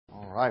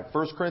right,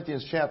 1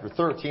 Corinthians chapter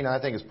 13, I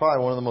think is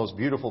probably one of the most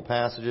beautiful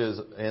passages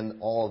in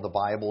all of the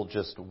Bible.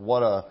 Just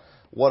what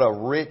a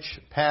rich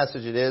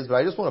passage it is. But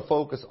I just want to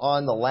focus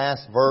on the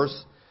last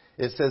verse.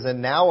 It says,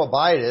 "And now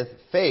abideth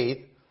faith,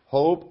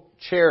 hope,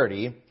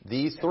 charity,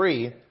 these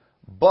three,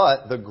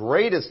 but the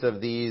greatest of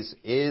these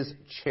is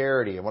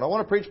charity." And what I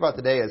want to preach about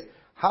today is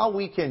how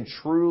we can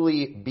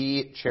truly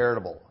be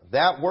charitable.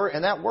 That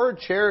word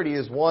charity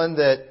is one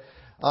that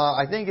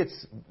I think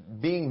it's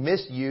being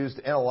misused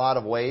in a lot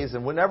of ways.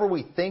 And whenever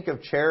we think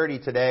of charity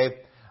today,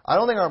 I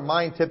don't think our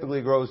mind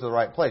typically goes to the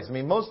right place. I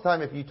mean, most of the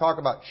time if you talk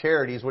about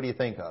charities, what do you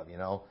think of? You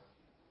know,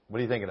 what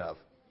are you thinking of?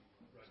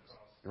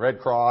 Red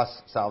Cross,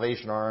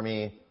 Salvation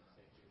Army,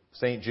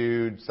 St.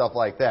 Jude, stuff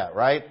like that,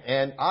 right?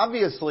 And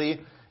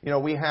obviously,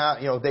 we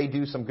have, they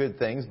do some good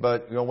things,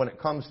 but, when it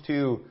comes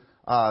to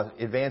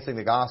advancing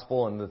the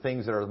gospel and the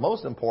things that are the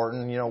most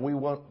important,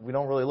 we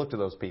don't really look to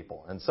those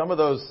people. And some of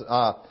those,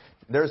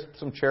 there's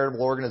some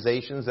charitable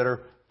organizations that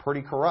are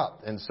pretty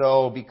corrupt. And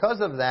so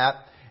because of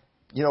that,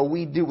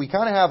 we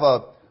kind of have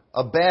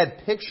a bad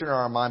picture in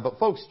our mind. But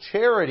folks,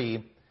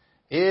 charity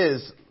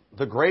is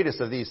the greatest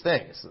of these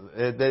things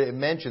that it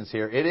mentions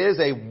here. It is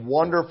a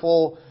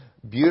wonderful,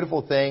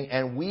 beautiful thing,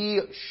 and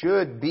we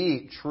should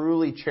be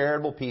truly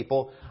charitable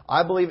people.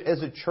 I believe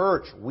as a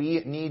church,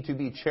 we need to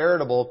be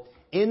charitable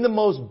in the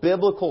most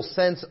biblical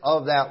sense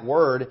of that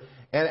word.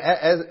 And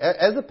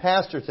as a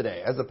pastor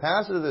today, as a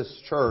pastor of this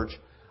church,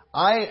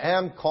 I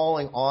am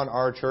calling on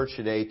our church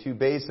today to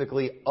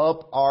basically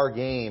up our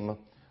game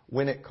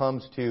when it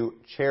comes to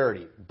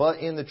charity, but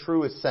in the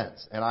truest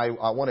sense. And I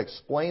want to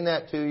explain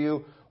that to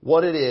you,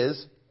 what it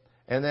is,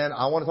 and then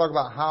I want to talk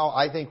about how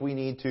I think we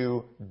need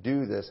to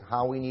do this,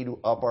 how we need to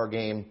up our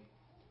game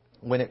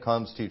when it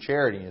comes to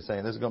charity. You're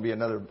saying this is going to be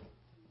another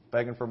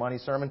begging for money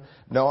sermon?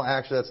 No,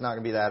 actually, that's not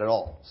going to be that at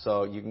all.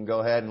 So you can go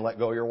ahead and let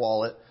go of your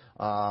wallet.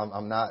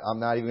 I'm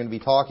not even going to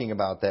be talking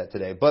about that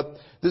today. But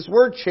this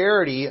word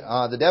charity,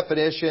 the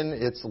definition,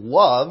 it's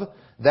love,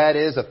 that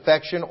is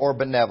affection or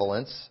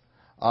benevolence.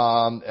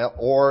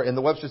 Or in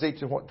the Webster's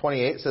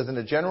 828, it says, in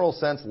a general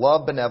sense,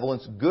 love,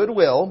 benevolence,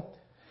 goodwill,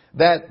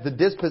 that the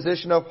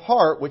disposition of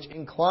heart which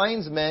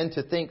inclines men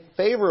to think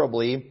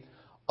favorably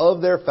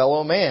of their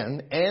fellow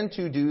man and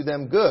to do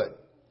them good.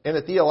 In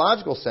a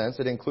theological sense,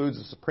 it includes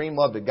the supreme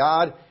love to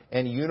God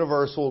and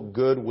universal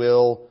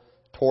goodwill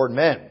toward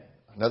men.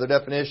 Another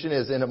definition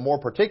is, in a more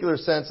particular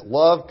sense,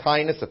 love,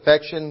 kindness,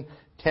 affection,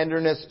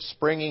 tenderness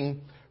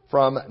springing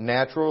from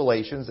natural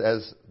relations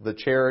as the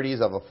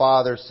charities of a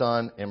father,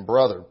 son, and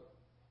brother.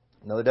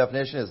 Another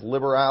definition is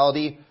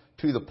liberality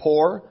to the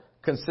poor,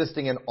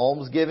 consisting in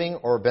almsgiving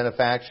or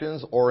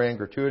benefactions or in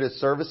gratuitous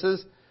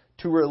services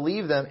to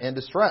relieve them in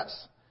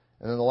distress.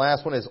 And then the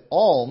last one is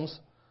alms,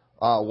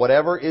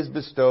 whatever is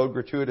bestowed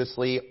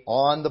gratuitously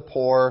on the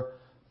poor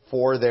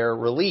for their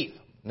relief.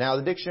 Now,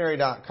 the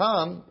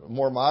dictionary.com,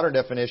 more modern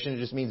definition, it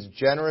just means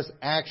generous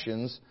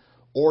actions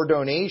or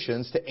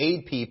donations to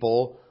aid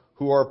people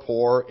who are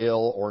poor,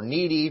 ill, or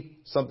needy,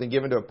 something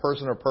given to a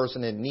person or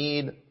person in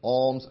need,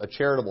 alms, a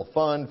charitable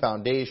fund,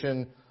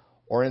 foundation,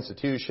 or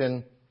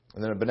institution,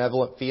 and then a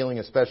benevolent feeling,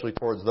 especially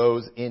towards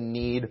those in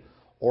need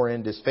or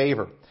in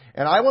disfavor.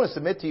 And I want to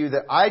submit to you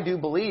that I do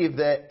believe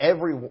that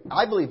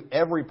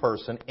every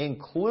person,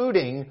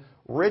 including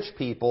rich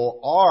people,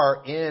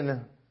 are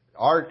in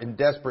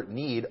desperate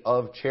need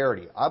of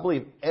charity. I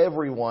believe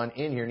everyone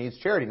in here needs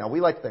charity. Now,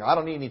 we like to think, I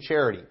don't need any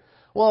charity.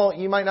 Well,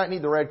 you might not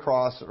need the Red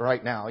Cross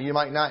right now. You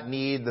might not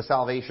need the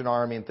Salvation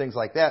Army and things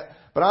like that.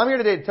 But I'm here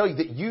today to tell you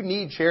that you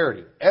need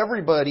charity.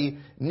 Everybody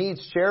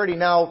needs charity.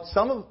 Now,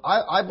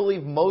 I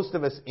believe most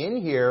of us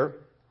in here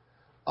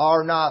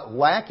are not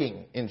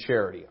lacking in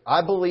charity.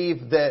 I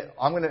believe that,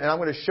 I'm going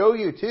to show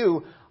you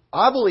too,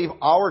 I believe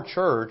our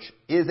church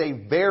is a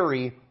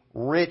very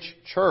rich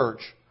church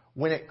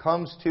when it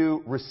comes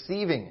to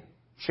receiving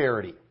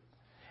charity.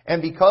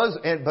 But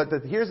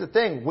here's the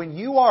thing, when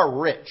you are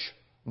rich,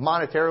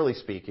 monetarily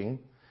speaking,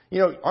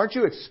 aren't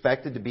you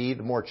expected to be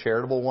the more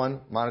charitable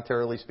one,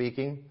 monetarily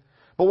speaking?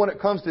 But when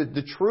it comes to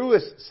the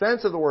truest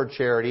sense of the word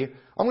charity,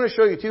 I'm going to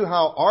show you too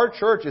how our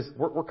church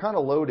we're kind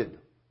of loaded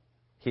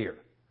here.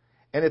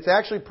 And it's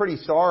actually pretty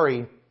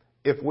sorry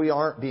if we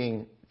aren't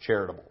being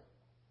charitable.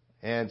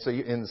 And so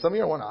some of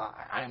you are wondering,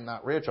 I'm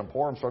not rich, I'm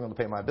poor, I'm struggling to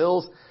pay my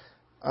bills.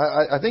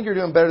 I think you're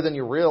doing better than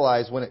you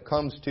realize when it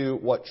comes to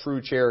what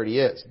true charity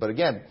is. But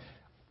again,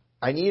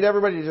 I need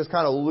everybody to just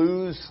kind of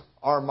lose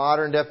our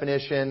modern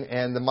definition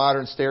and the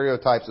modern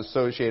stereotypes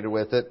associated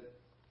with it.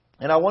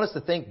 And I want us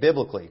to think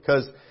biblically,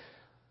 because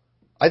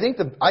I think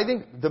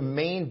the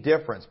main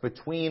difference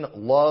between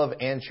love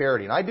and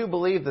charity, and I do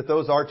believe that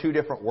those are two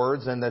different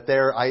words and that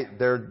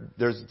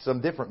there's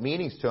some different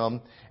meanings to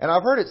them. And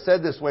I've heard it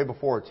said this way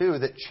before too,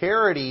 that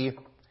charity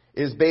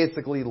is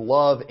basically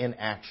love in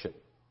action,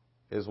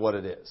 is what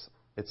it is.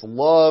 It's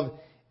love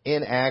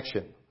in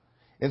action.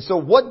 And so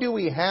what do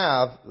we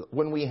have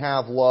when we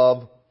have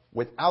love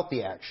without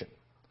the action?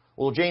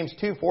 Well, James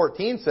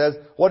 2:14 says,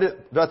 "What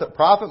doth it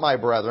profit, my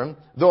brethren,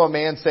 though a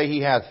man say he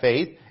hath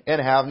faith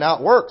and have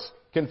not works?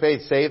 can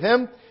faith save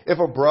him? If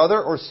a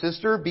brother or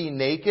sister be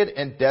naked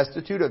and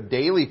destitute of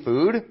daily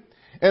food,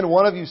 and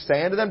one of you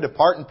say unto them,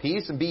 depart in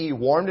peace, and be ye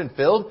warmed and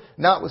filled,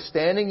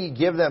 notwithstanding ye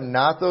give them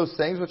not those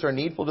things which are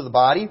needful to the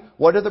body,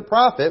 what doth it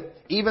profit?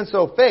 Even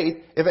so faith,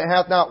 if it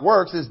hath not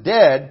works, is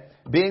dead,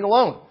 being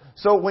alone.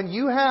 So when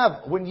you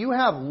have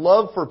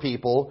love for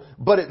people,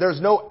 but there's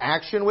no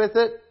action with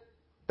it,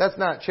 that's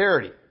not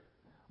charity.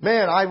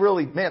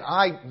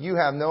 You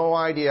have no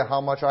idea how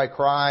much I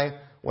cry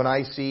when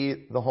I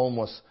see the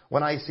homeless,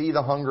 when I see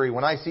the hungry,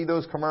 when I see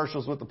those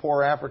commercials with the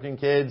poor African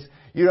kids.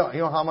 You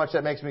know how much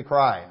that makes me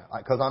cry,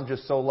 because I'm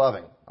just so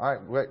loving. All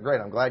right, great.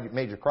 I'm glad you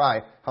made you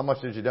cry. How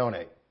much did you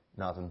donate?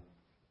 Nothing.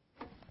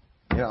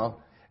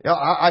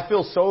 I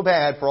feel so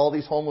bad for all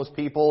these homeless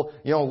people,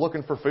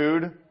 looking for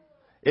food.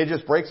 It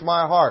just breaks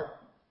my heart.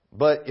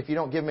 But if you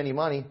don't give them any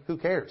money, who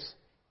cares?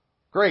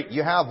 Great.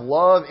 You have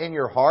love in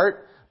your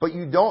heart, but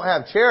you don't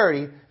have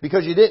charity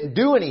because you didn't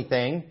do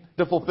anything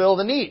to fulfill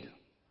the need.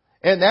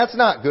 And that's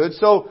not good.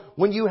 So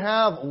when you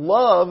have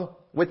love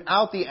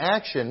without the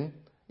action,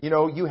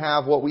 you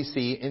have what we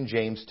see in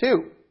James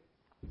 2.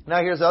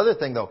 Now here's the other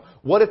thing though.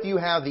 What if you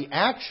have the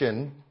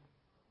action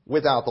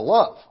without the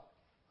love?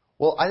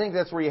 Well, I think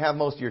that's where you have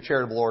most of your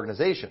charitable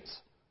organizations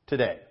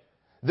today.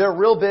 They're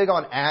real big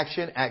on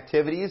action,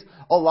 activities.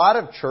 A lot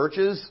of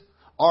churches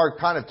are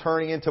kind of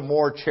turning into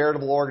more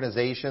charitable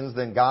organizations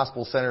than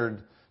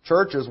gospel-centered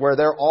churches, where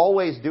they're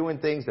always doing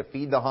things to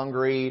feed the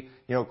hungry,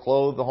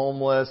 clothe the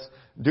homeless,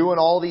 doing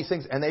all these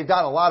things. And they've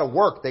got a lot of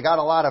work. They got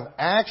a lot of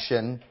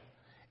action.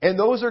 And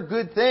those are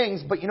good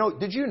things. But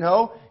did you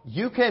know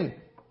you can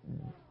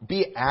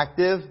be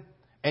active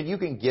and you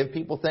can give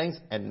people things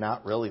and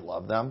not really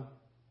love them?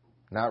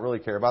 Not really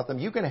care about them?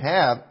 You can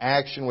have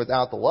action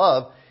without the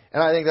love.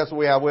 And I think that's what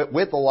we have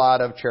with a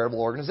lot of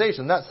charitable organizations.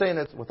 I'm not saying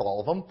it's with all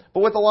of them, but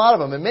with a lot of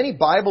them. And many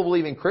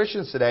Bible-believing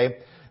Christians today,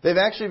 they've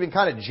actually been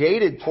kind of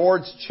jaded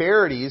towards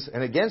charities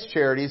and against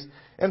charities,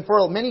 and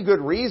for many good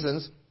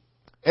reasons.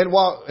 And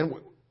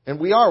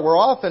we're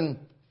often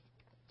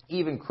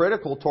even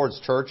critical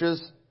towards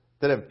churches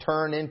that have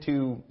turned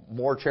into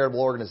more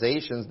charitable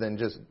organizations than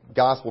just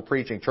gospel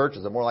preaching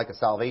churches. They're more like a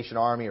Salvation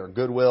Army or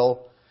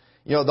Goodwill.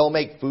 They'll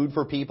make food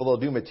for people, they'll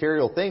do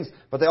material things,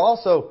 but they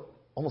also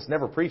almost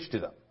never preach to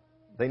them.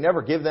 They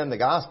never give them the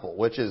gospel,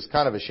 which is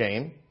kind of a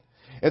shame.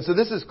 And so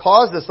this has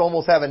caused us to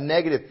almost have a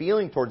negative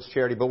feeling towards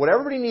charity. But what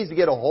everybody needs to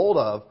get a hold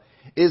of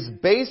is,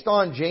 based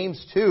on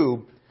James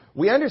 2,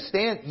 we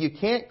understand you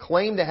can't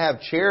claim to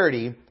have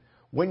charity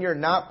when you're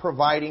not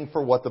providing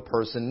for what the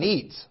person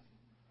needs.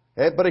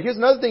 Okay? But here's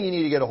another thing you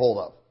need to get a hold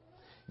of.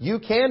 You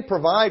can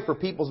provide for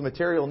people's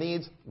material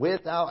needs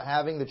without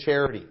having the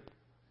charity.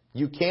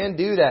 You can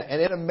do that.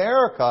 And in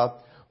America,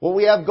 what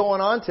we have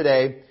going on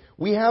today,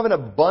 we have an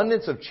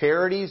abundance of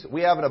charities.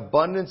 We have an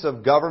abundance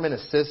of government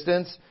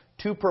assistance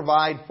to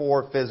provide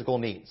for physical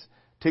needs,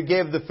 to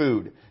give the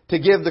food, to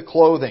give the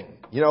clothing.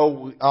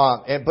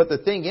 But the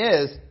thing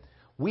is,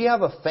 we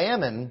have a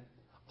famine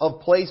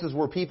of places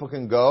where people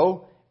can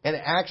go and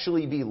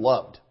actually be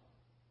loved,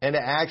 and to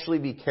actually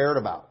be cared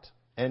about,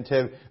 and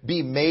to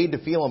be made to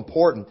feel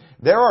important.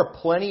 There are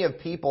plenty of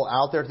people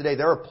out there today.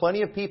 There are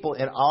plenty of people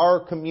in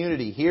our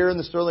community here in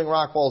the Sterling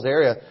Rock Falls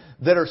area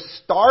that are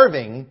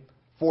starving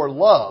for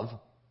love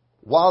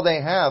while they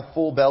have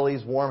full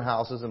bellies, warm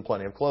houses, and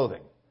plenty of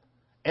clothing.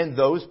 And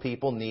those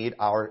people need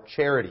our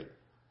charity.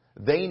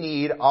 They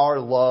need our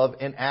love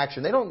and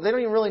action. They don't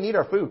even really need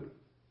our food.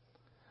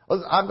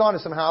 I've gone to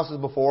some houses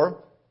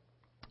before,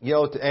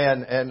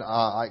 and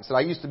I said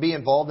I used to be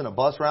involved in a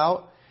bus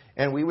route,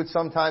 and we would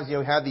sometimes,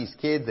 have these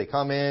kids. They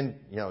come in,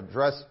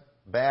 dressed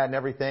bad and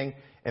everything,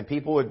 and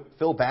people would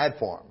feel bad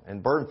for them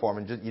and burden for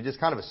them, and you just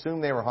kind of assume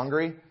they were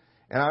hungry.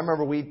 And I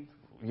remember we'd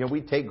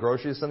take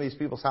groceries to some of these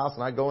people's house,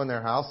 and I'd go in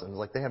their house, and it was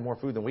like they had more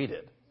food than we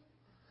did.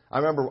 I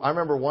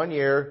remember one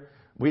year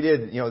we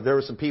did, there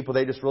were some people,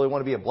 they just really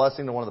want to be a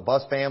blessing to one of the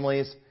bus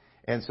families.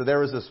 And so there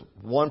was this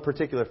one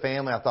particular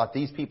family. I thought,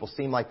 these people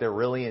seem like they're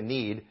really in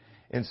need.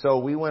 And so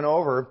we went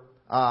over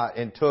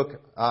and took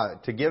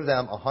to give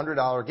them a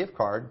 $100 gift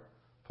card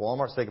to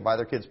Walmart so they could buy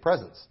their kids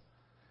presents.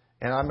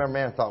 And I remember,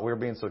 I thought we were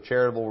being so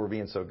charitable, we were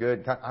being so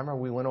good. I remember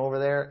we went over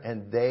there,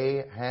 and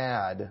they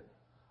had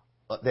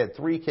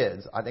 3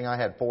 kids. I think I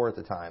had 4 at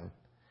the time.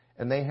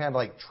 And they had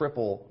like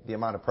triple the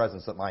amount of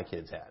presents that my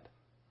kids had.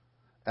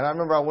 And I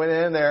remember I went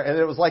in there, and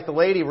it was like the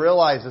lady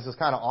realized this is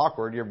kind of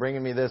awkward. You're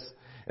bringing me this.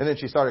 And then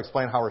she started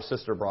explaining how her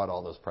sister brought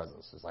all those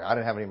presents. It's like, I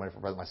didn't have any money for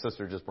presents. My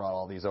sister just brought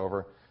all these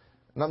over.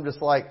 And I'm just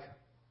like,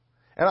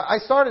 and I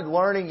started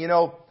learning,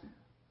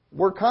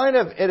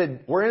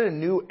 we're in a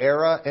new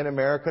era in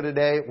America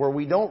today where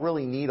we don't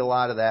really need a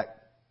lot of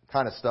that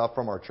kind of stuff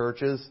from our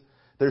churches.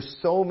 There's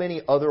so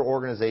many other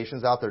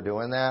organizations out there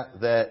doing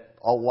that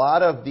a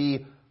lot of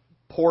the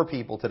poor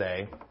people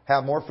today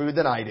have more food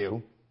than I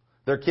do.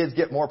 Their kids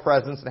get more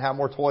presents and have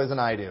more toys than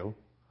I do.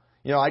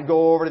 We'd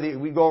go over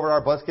to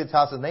our bus kids'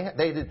 house, and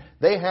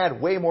they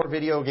had way more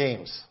video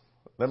games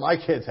than my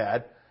kids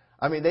had.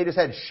 I mean, they just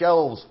had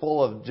shelves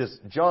full of just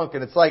junk,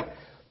 and it's like,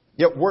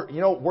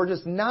 we're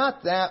just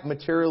not that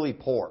materially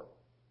poor.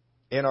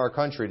 in our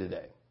country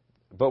today.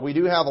 But we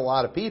do have a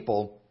lot of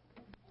people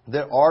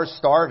that are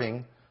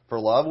starving for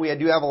love. We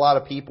do have a lot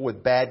of people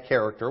with bad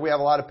character. We have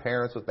a lot of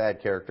parents with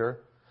bad character.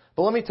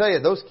 But let me tell you,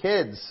 those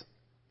kids,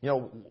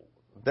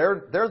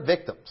 they're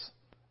victims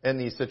in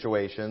these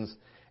situations.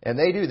 And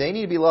they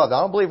need to be loved.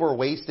 I don't believe we're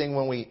wasting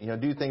when we,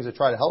 do things to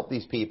try to help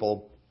these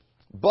people.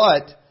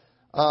 But,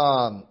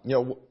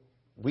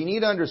 we need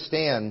to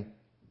understand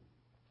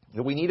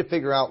that we need to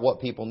figure out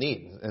what people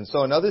need. And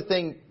so another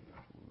thing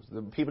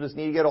that people just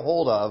need to get a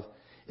hold of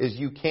is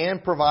you can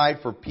provide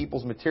for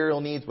people's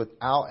material needs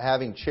without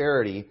having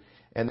charity.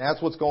 And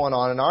that's what's going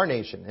on in our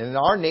nation. And in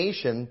our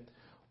nation,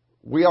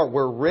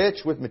 we're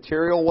rich with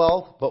material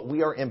wealth, but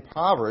we are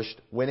impoverished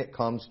when it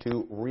comes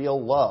to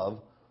real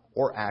love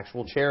or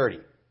actual charity.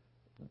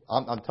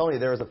 I'm telling you,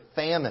 there is a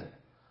famine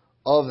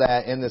of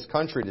that in this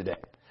country today.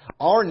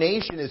 Our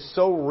nation is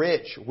so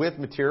rich with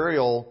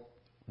material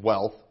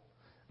wealth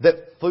that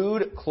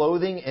food,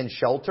 clothing, and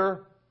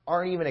shelter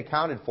aren't even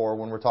accounted for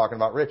when we're talking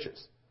about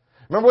riches.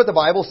 Remember what the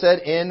Bible said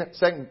in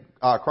 2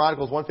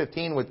 Chronicles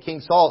 1:15 with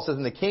King Saul? It says,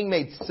 "And the king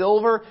made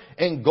silver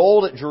and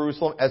gold at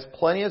Jerusalem as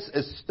plenteous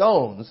as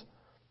stones,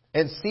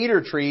 and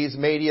cedar trees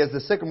made he as the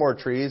sycamore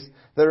trees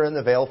that are in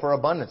the vale for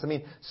abundance." I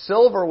mean,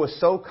 silver was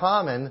so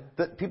common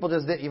that people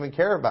just didn't even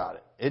care about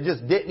it. It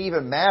just didn't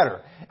even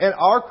matter. And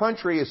our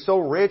country is so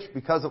rich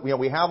because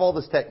we have all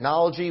this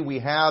technology. We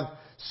have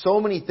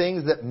so many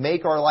things that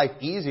make our life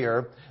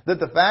easier that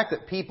the fact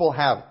that people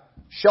have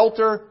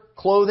shelter,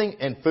 clothing,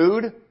 and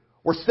food,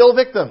 we're still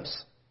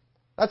victims.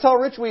 That's how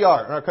rich we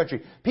are in our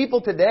country.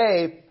 People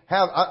today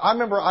I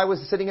remember I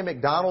was sitting at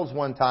McDonald's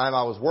one time.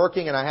 I was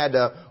working and I had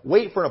to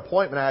wait for an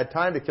appointment. I had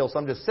time to kill. So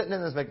I'm just sitting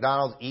in this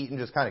McDonald's eating,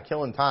 just kind of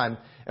killing time.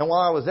 And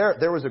while I was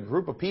there was a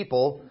group of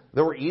people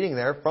that were eating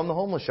there from the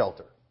homeless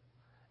shelter.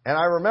 And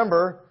I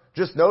remember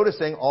just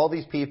noticing all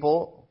these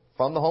people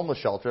from the homeless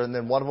shelter. And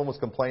then one of them was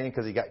complaining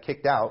because he got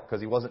kicked out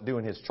because he wasn't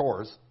doing his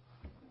chores.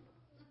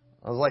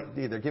 I was like,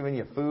 dude, they're giving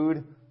you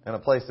food and a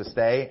place to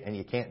stay and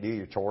you can't do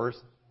your chores.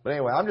 But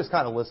anyway, I'm just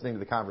kind of listening to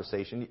the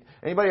conversation.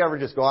 Anybody ever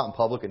just go out in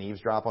public and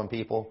eavesdrop on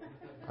people?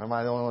 Am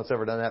I the only one that's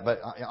ever done that?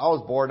 But I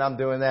was bored and I'm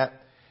doing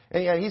that.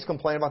 And he's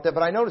complaining about that.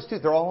 But I noticed too,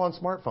 they're all on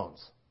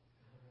smartphones.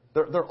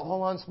 They're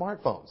all on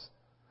smartphones.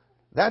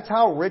 That's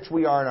how rich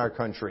we are in our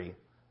country,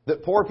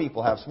 that poor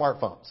people have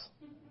smartphones.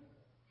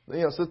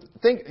 So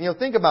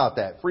think about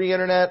that. Free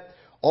internet,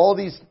 all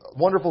these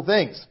wonderful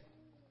things.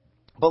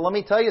 But let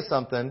me tell you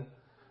something.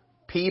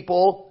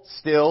 People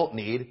still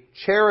need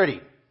charity.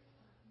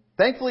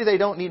 Thankfully, they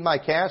don't need my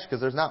cash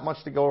because there's not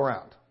much to go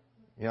around.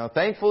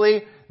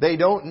 Thankfully, they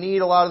don't need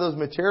a lot of those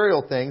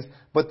material things,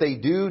 but they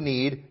do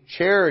need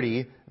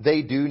charity.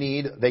 They do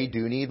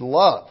need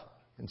love.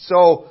 And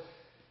so,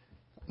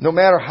 no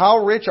matter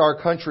how rich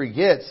our country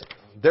gets,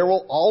 there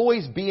will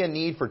always be a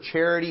need for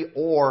charity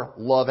or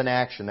love in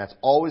action. That's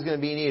always going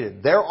to be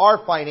needed. There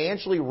are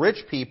financially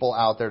rich people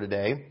out there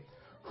today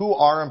who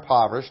are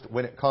impoverished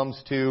when it comes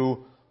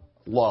to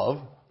love,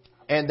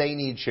 and they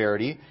need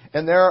charity.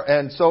 And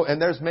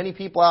there's many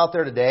people out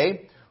there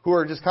today who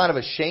are just kind of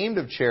ashamed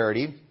of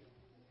charity.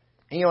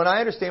 And I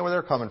understand where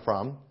they're coming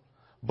from,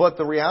 but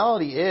the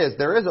reality is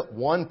there isn't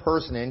one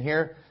person in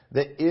here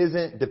that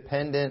isn't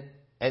dependent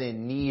and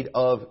in need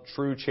of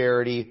true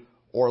charity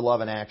or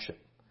love in action.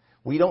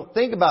 We don't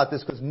think about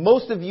this because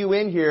most of you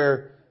in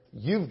here,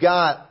 you've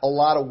got a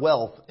lot of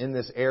wealth in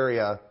this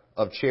area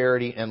of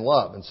charity and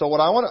love. And so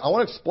I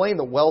want to explain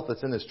the wealth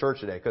that's in this church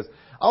today, because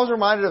I was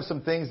reminded of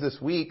some things this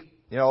week.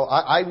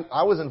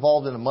 I was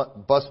involved in a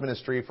bus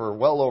ministry for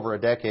well over a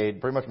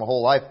decade, pretty much my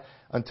whole life,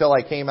 until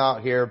I came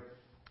out here.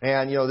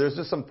 And, there's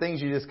just some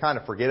things you just kind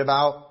of forget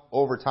about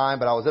over time.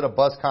 But I was at a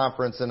bus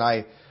conference and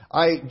I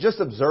just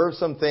observed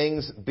some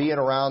things being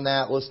around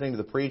that, listening to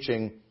the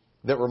preaching,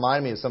 that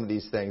remind me of some of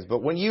these things.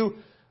 But when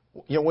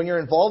when you're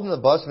involved in the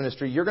bus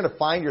ministry, you're going to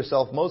find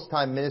yourself most of the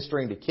time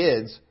ministering to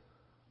kids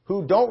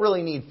who don't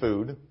really need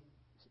food,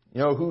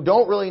 who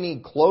don't really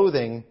need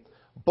clothing.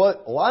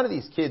 But a lot of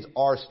these kids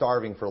are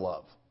starving for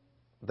love.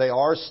 They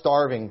are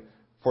starving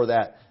for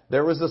that.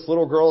 There was this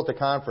little girl at the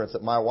conference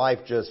that my wife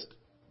just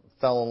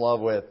fell in love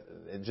with.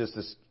 Just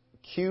this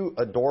cute,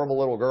 adorable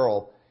little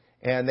girl.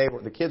 And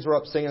the kids were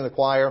up singing in the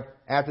choir.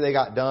 After they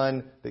got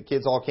done, the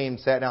kids all came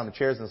and sat down in the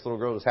chairs, and this little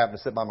girl just happened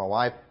to sit by my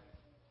wife.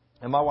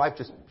 And my wife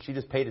she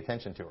just paid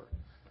attention to her.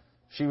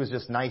 She was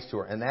just nice to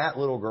her. And that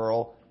little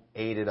girl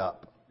ate it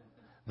up.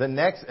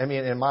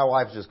 And my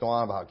wife's just going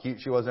on about how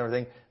cute she was and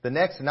everything. The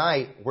next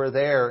night, we're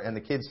there, and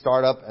the kids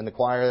start up, and the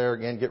choir there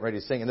again, getting ready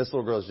to sing. And this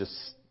little girl is just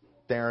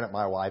staring at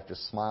my wife,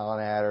 just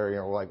smiling at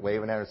her, like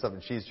waving at her and stuff.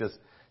 And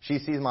she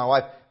sees my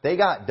wife. They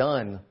got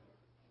done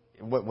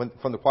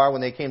from the choir when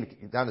they came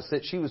down to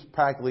sit. She was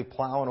practically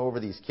plowing over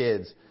these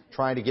kids,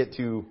 trying to get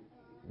to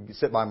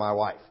sit by my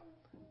wife,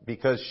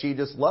 because she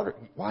just loved her.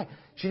 Why?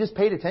 She just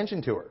paid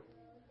attention to her.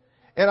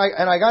 And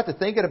I got to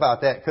thinking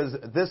about that, because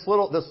this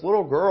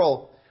little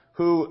girl,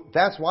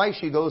 that's why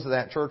she goes to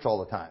that church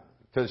all the time.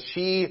 Because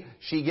she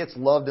gets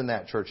loved in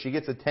that church. She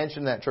gets attention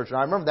in that church. And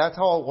I remember that's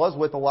how it was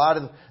with a lot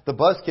of the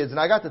bus kids. And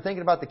I got to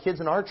thinking about the kids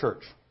in our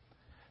church.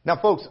 Now,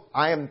 folks,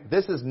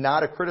 this is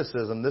not a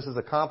criticism. This is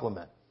a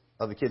compliment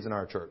of the kids in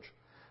our church.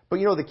 But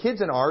the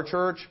kids in our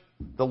church,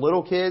 the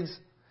little kids,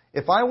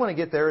 if I want to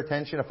get their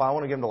attention, if I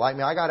want to get them to like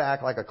me, I got to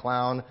act like a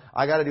clown.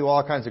 I got to do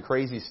all kinds of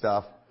crazy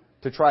stuff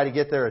to try to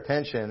get their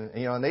attention.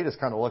 And they just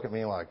kind of look at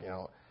me like,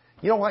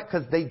 you know what?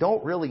 Because they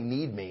don't really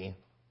need me,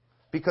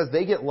 because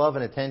they get love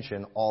and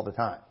attention all the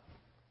time.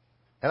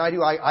 And I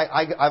do.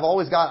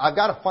 I've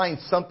got to find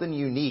something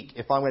unique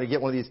if I'm going to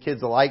get one of these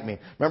kids to like me.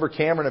 Remember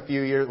Cameron a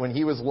few years when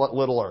he was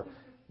littler.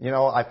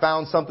 I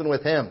found something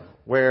with him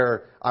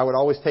where I would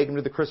always take him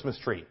to the Christmas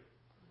tree.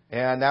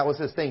 And that was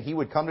his thing. He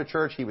would come to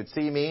church. He would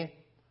see me.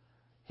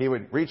 He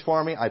would reach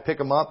for me. I'd pick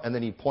him up, and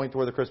then he'd point to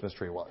where the Christmas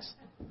tree was.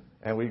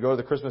 And we'd go to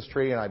the Christmas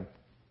tree, and I'd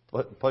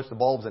push the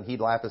bulbs, and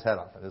he'd laugh his head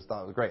off. I just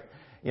thought it was great.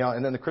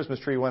 And then the Christmas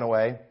tree went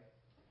away,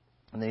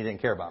 and then he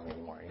didn't care about me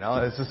anymore.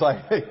 It's just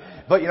like,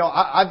 but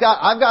I've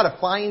got to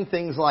find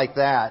things like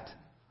that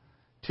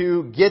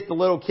to get the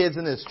little kids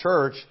in this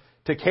church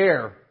to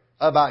care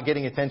about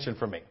getting attention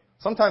from me.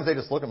 Sometimes they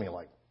just look at me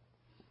like,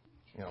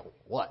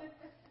 what?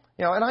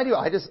 And I do.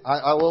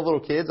 I love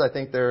little kids. I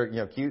think they're,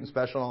 cute and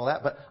special and all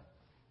that, but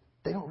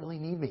they don't really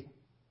need me.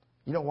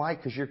 You know why?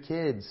 Because your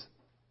kids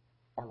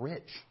are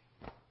rich.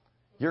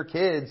 Your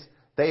kids,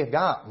 they've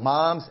got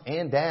moms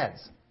and dads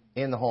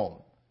in the home.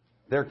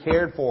 They're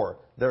cared for.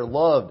 They're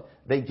loved.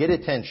 They get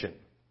attention.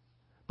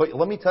 But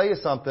let me tell you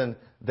something.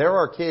 There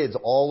are kids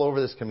all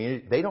over this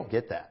community. They don't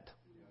get that.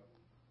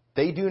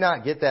 They do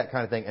not get that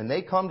kind of thing. And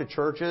they come to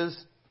churches,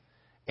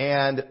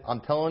 and I'm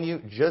telling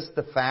you, just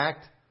the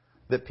fact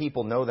that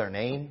people know their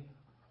name,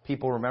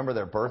 people remember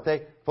their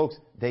birthday, folks,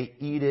 they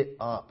eat it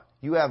up.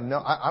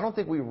 I don't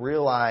think we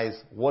realize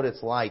what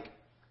it's like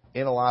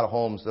in a lot of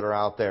homes that are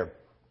out there.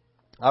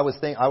 I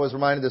was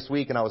reminded this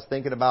week, and I was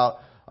thinking about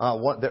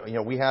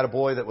we had a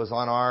boy that was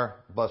on our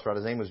bus route.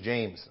 His name was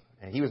James,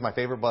 and he was my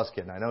favorite bus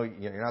kid. And I know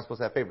you're not supposed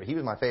to have favorite. He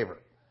was my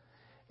favorite,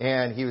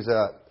 and he was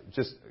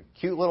just a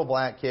cute little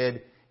black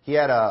kid. He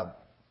had a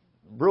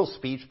real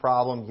speech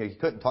problem. He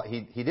couldn't talk.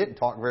 He didn't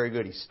talk very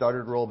good. He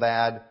stuttered real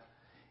bad,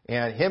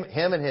 and him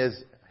and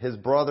his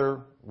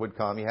brother would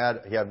come. He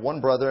had one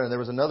brother, and there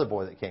was another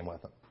boy that came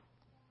with him.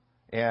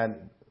 And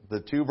the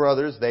two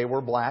brothers, they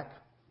were black,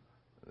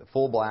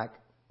 full black.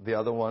 The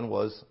other one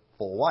was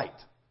full white.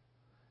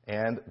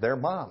 And their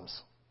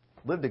moms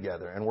lived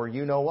together and were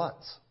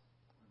you-know-whats.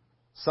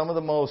 Some of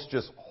the most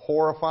just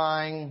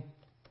horrifying,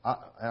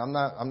 I'm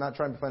not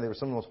trying to be funny, they were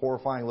some of the most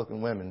horrifying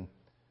looking women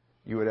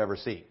you would ever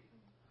see.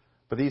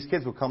 But these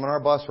kids would come on our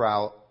bus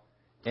route,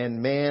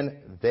 and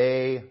man,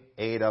 they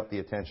ate up the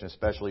attention,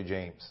 especially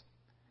James.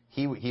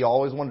 He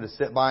always wanted to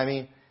sit by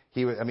me.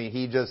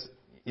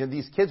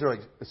 These kids are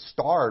like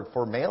starved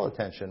for male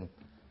attention,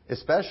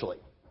 especially.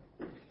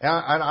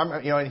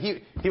 And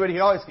he'd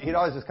always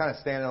just kind of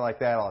stand there like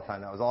that all the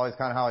time. That was always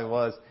kind of how he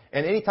was.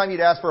 And anytime you'd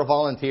ask for a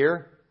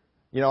volunteer,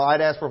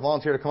 I'd ask for a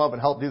volunteer to come up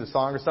and help do the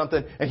song or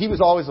something, and he was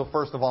always the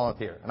first to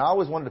volunteer. And I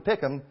always wanted to pick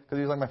him because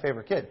he was like my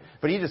favorite kid.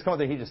 But he'd just come up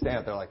there, he'd just stand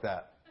up there like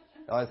that.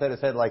 He always had his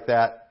head like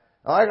that.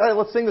 All right,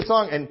 let's sing the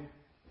song. And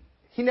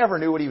he never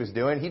knew what he was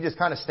doing. He'd just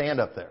kind of stand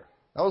up there.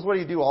 That was what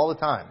he'd do all the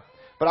time.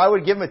 But I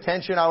would give him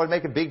attention. I would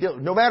make a big deal.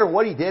 No matter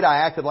what he did,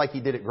 I acted like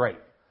he did it great.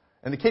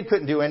 And the kid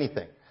couldn't do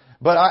anything.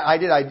 But I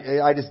did.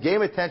 I just gave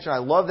him attention. I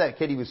loved that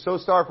kid. He was so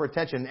starved for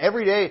attention.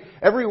 Every day,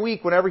 every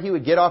week, whenever he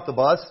would get off the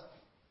bus,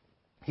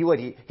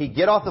 he'd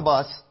get off the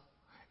bus,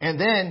 and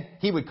then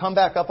he would come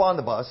back up on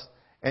the bus,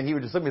 and he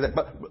would just look at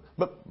me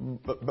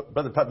like,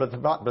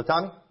 Brother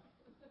Tommy,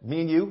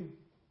 me and you,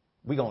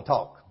 we gonna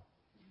talk.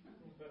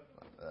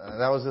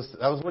 That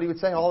was what he would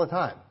say all the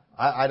time.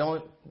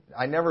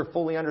 I never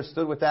fully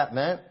understood what that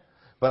meant,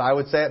 but I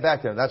would say it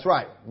back to him. That's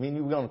right. Me and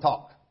you, we're gonna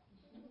talk.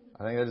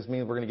 I think that just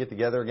means we're going to get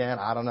together again.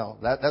 I don't know.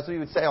 That's what he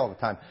would say all the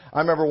time.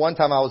 I remember one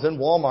time I was in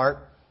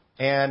Walmart,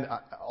 and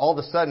all of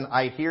a sudden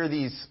I hear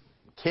these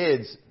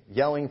kids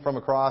yelling from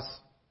across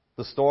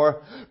the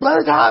store,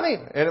 Brother Tommy!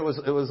 And it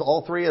was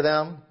all three of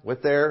them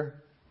with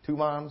their two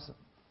moms.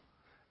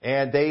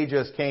 And they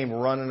just came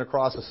running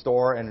across the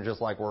store and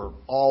just like were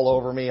all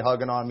over me,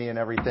 hugging on me and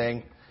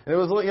everything. And it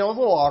was, it was a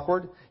little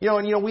awkward.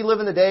 And we live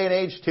in the day and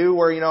age too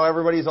where,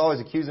 everybody's always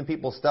accusing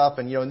people of stuff.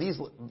 And, and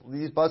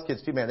these bus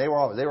kids too, man, they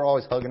were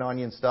always hugging on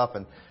you and stuff.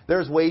 And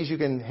there's ways you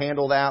can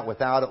handle that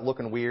without it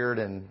looking weird.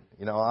 And,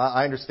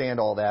 I understand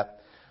all that.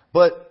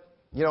 But,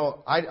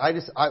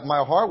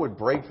 my heart would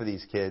break for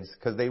these kids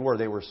because they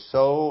were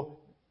so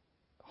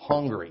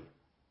hungry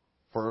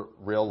for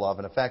real love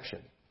and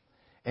affection.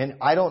 And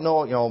I don't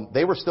know,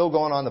 they were still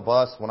going on the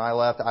bus when I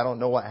left. I don't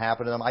know what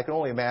happened to them. I can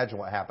only imagine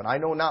what happened. I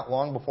know not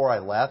long before I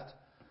left,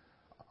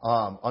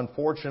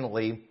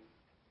 unfortunately,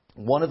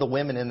 one of the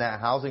women in that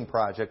housing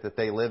project that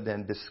they lived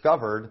in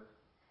discovered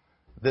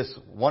this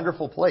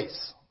wonderful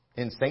place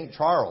in St.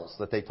 Charles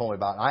that they told me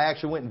about. I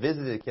actually went and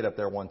visited a kid up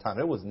there one time.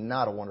 It was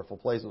not a wonderful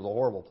place. It was a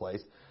horrible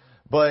place.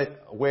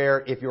 But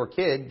where if your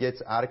kid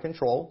gets out of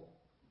control,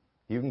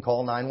 you can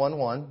call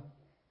 911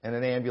 and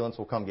an ambulance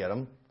will come get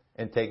them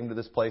and take them to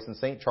this place in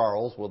St.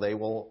 Charles where they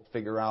will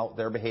figure out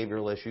their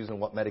behavioral issues and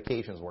what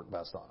medications work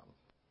best on them.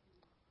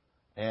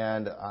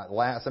 And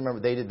last I remember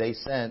they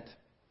sent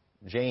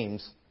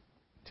James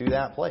to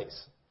that place.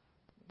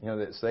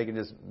 So they could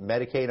just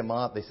medicate him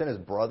up. They sent his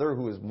brother,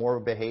 who was more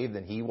behaved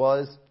than he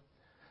was.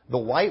 The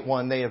white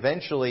one,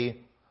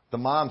 the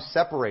mom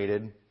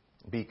separated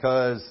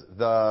because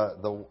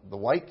the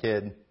white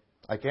kid,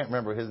 I can't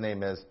remember what his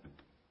name is,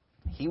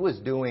 he was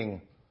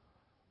doing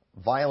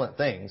violent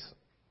things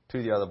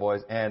to the other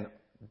boys and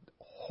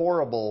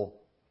horrible,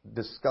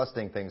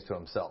 disgusting things to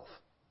himself.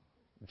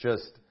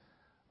 Just,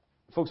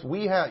 folks,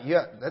 that's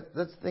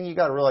the thing you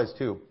got to realize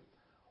too.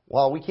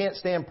 While we can't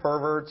stand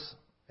perverts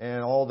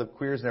and all the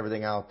queers and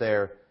everything out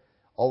there,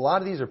 a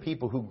lot of these are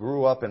people who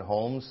grew up in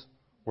homes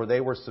where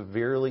they were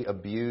severely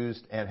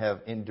abused and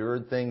have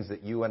endured things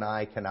that you and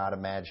I cannot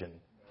imagine.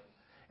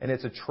 And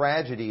it's a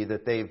tragedy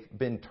that they've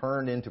been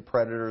turned into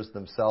predators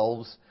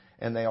themselves,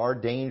 and they are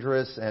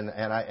dangerous, and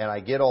I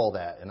get all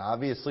that. And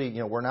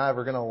obviously, we're not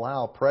ever going to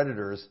allow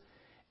predators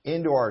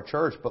into our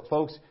church. But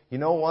folks, you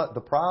know what?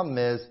 The problem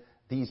is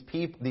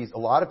a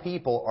lot of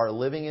people are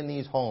living in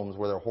these homes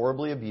where they're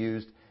horribly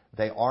abused.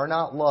 They are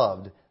not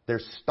loved.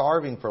 They're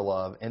starving for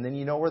love. And then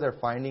you know where they're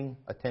finding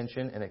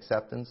attention and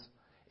acceptance?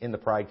 In the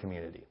pride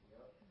community.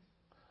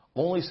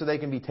 Only so they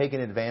can be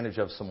taken advantage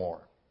of some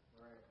more.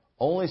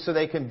 Only so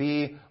they can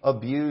be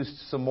abused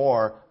some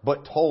more,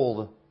 but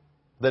told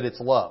that it's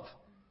love.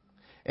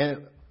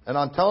 And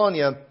I'm telling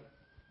you,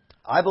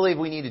 I believe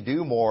we need to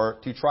do more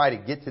to try to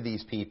get to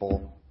these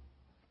people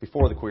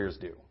before the queers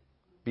do.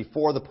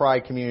 Before the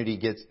pride community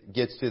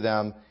gets to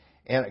them.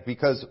 And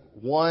because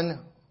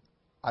one,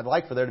 I'd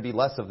like for there to be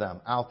less of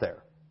them out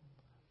there.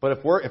 But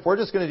if we're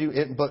just going to do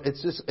it, but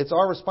it's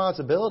our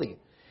responsibility.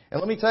 And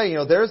let me tell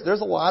you,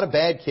 there's a lot of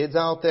bad kids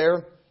out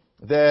there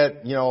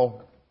that,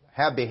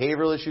 have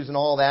behavioral issues and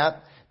all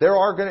that. There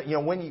are going to,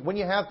 when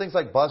you have things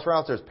like bus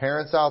routes, there's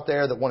parents out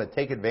there that want to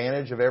take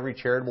advantage of every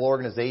charitable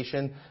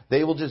organization.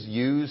 They'll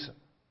use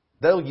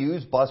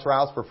bus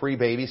routes for free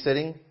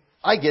babysitting.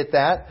 I get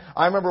that.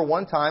 I remember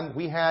one time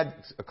we had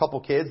a couple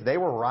kids, they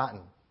were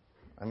rotten.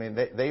 I mean,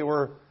 they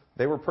were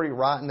pretty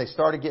rotten. They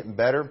started getting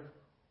better.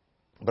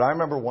 But I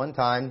remember one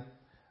time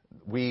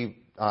we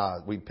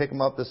pick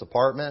them up this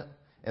apartment.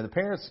 And the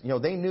parents,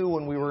 they knew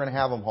when we were going to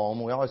have them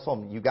home. We always told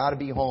them, you got to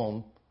be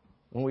home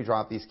when we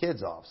drop these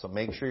kids off. So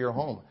make sure you're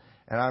home.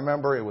 And I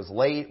remember it was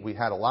late. We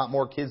had a lot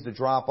more kids to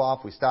drop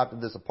off. We stopped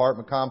at this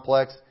apartment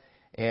complex,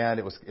 and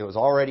it was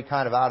already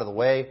kind of out of the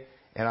way.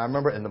 And I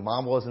remember, and the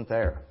mom wasn't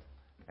there.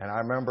 And I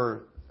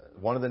remember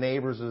one of the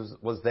neighbors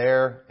was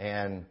there,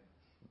 and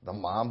the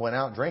mom went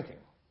out drinking.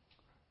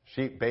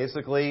 She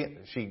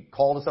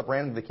called us up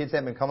randomly. The kids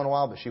hadn't been coming a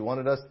while, but she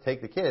wanted us to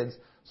take the kids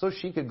so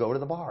she could go to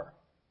the bar.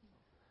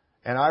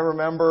 And I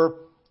remember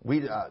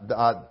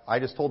I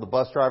just told the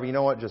bus driver, you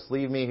know what, just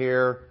leave me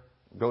here,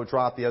 go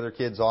drop the other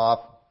kids off.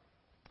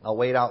 I'll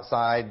wait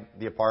outside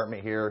the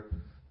apartment here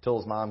till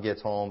his mom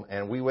gets home.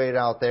 And we waited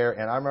out there,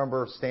 and I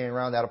remember staying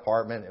around that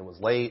apartment. It was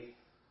late,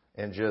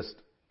 and just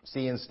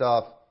seeing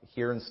stuff,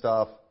 hearing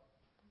stuff,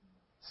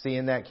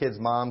 seeing that kid's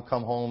mom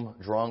come home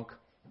drunk.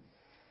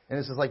 And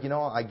it's just like,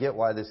 I get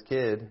why this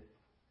kid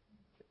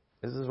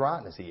is as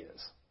rotten as he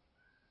is.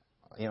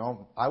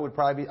 I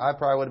probably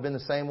would have been the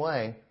same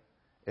way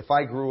if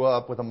I grew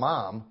up with a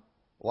mom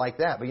like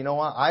that. But you know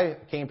what? I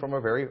came from a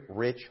very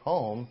rich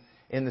home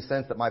in the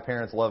sense that my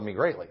parents loved me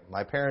greatly.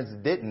 My parents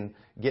didn't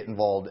get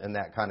involved in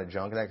that kind of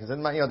junk, because they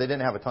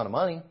didn't have a ton of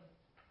money,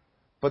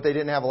 but they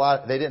didn't have a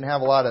lot. They didn't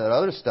have a lot of that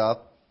other stuff.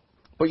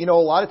 But a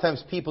lot of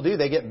times people do.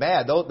 They get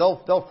mad.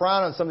 They'll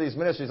frown on some of these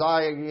ministries.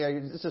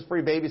 This is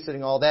free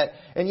babysitting, all that.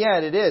 And yeah,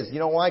 it is. You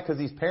know why? Because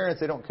these parents,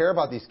 they don't care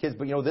about these kids.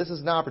 But this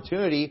is an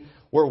opportunity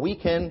where we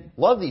can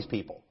love these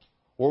people,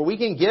 where we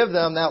can give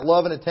them that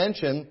love and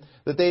attention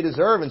that they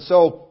deserve. And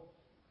so,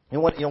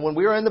 when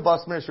we were in the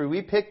bus ministry,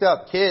 we picked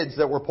up kids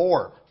that were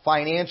poor,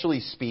 financially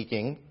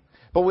speaking,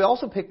 but we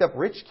also picked up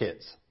rich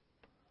kids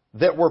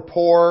that were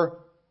poor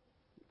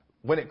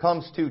when it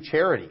comes to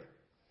charity.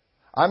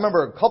 I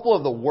remember a couple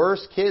of the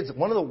worst kids,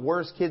 one of the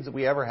worst kids that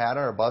we ever had on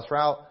our bus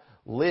route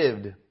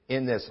lived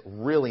in this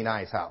really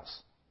nice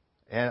house.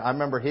 And I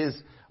remember his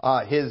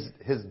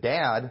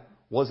dad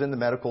was in the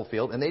medical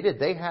field, and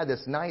they had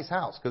this nice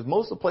house, because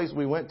most of the places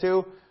we went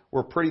to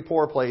were pretty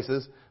poor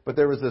places, but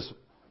there was this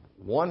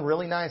one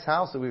really nice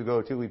house that we would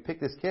go to. We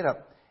picked this kid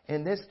up,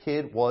 and this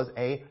kid was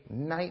a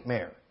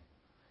nightmare.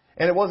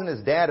 And it wasn't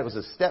his dad, it was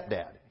his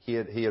stepdad. He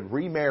had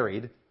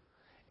remarried,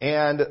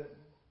 and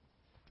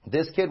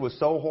this kid was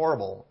so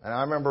horrible. And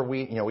I remember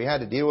we had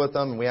to deal with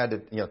him, and we had to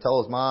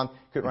tell his mom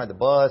he couldn't ride the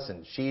bus,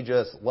 and she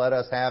just let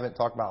us have it,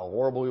 talk about how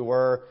horrible we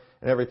were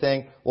and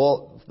everything.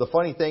 Well, the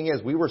funny thing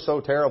is, we were so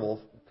terrible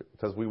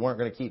because we weren't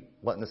going to keep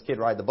letting this kid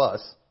ride the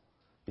bus,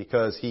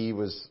 because he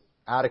was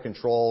out of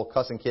control,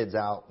 cussing kids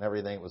out and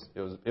everything.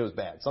 It was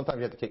bad. Sometimes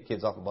you have to kick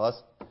kids off the bus.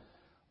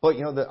 But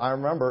I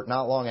remember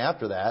not long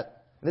after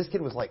that, this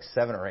kid was like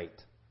 7 or 8.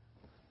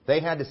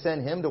 They had to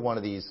send him to one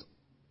of these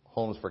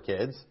homes for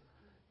kids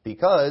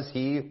because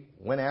he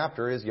went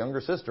after his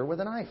younger sister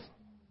with a knife.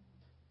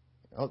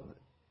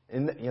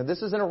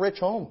 This isn't a rich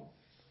home.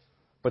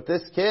 But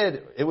this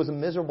kid, it was a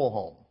miserable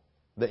home.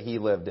 that he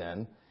lived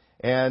in.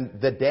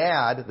 And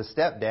the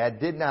stepdad,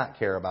 did not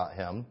care about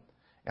him.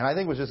 And I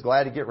think was just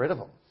glad to get rid of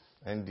him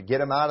and to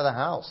get him out of the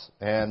house.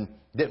 And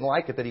didn't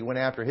like it that he went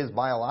after his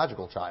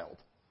biological child.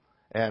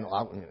 And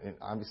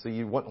obviously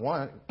you wouldn't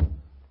want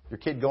your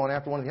kid going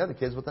after one of the other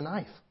kids with a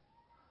knife.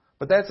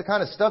 But that's the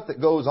kind of stuff that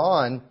goes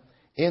on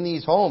in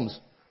these homes.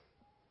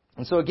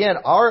 And so again,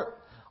 our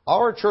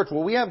church,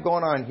 what we have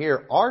going on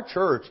here, our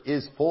church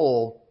is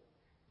full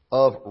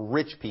of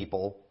rich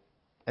people,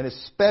 and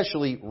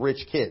especially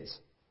rich kids,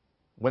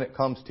 when it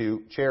comes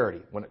to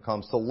charity, when it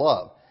comes to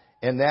love.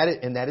 And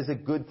that is a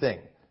good thing.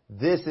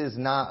 This is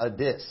not a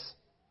diss.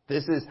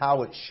 This is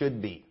how it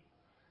should be.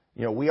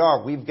 You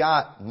know, we've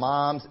got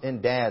moms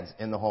and dads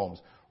in the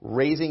homes,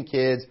 raising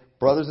kids,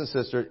 brothers and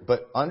sisters,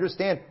 but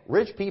understand,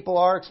 rich people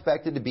are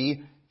expected to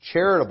be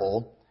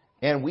charitable,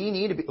 and we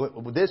need to be,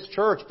 this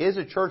church is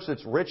a church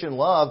that's rich in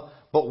love,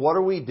 but what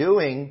are we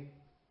doing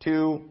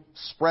to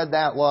spread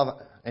that love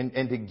and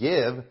to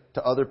give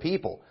to other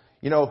people?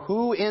 You know,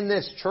 who in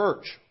this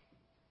church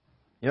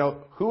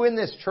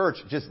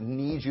just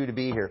needs you to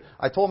be here?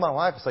 I told my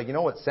wife, it's like, you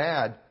know what's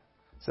sad?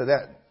 So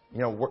that, you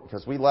know,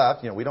 because we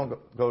left, you know, we don't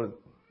go to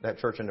that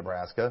church in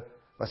Nebraska.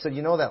 I said,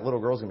 you know that little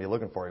girl's going to be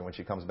looking for you when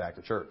she comes back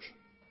to church.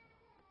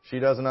 She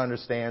doesn't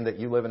understand that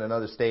you live in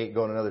another state,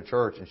 go to another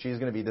church, and she's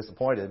going to be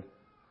disappointed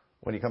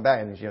when you come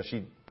back. And, you know,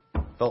 she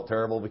felt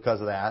terrible because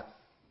of that.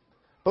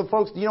 But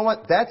folks, you know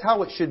what? That's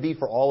how it should be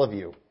for all of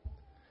you.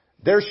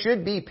 There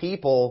should be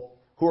people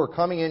who are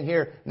coming in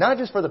here, not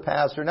just for the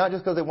pastor, not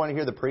just because they want to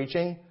hear the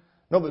preaching,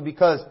 no, but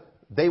because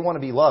they want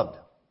to be loved.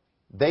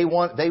 They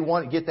want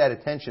to get that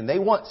attention. They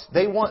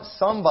want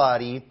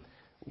somebody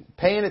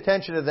paying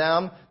attention to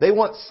them. They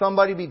want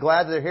somebody to be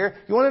glad that they're here.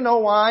 You want to know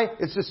why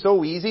it's just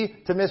so easy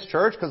to miss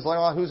church? Because,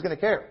 well, who's going to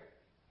care?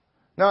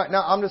 Now,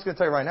 I'm just going to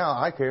tell you right now,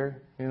 I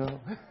care. You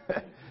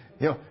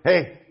know,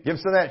 hey, give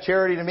some of that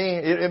charity to me.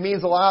 It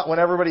means a lot when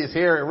everybody's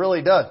here. It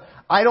really does.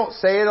 I don't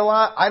say it a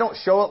lot. I don't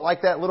show it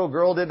like that little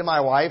girl did to my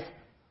wife.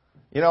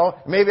 You know,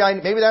 maybe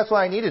that's what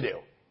I need to do.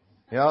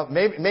 You know,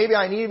 maybe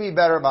I need to be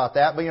better about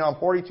that. But, you know, I'm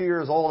 42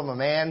 years old. I'm a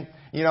man,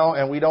 you know,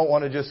 and we don't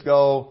want to just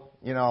go,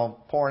 you know,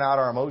 pouring out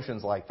our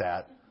emotions like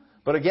that.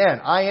 But again,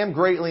 I am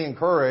greatly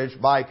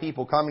encouraged by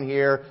people coming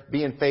here,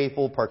 being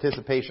faithful,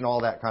 participation,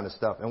 all that kind of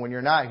stuff. And when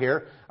you're not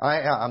here,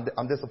 I'm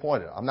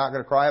disappointed. I'm not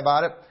going to cry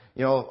about it,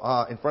 you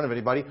know, in front of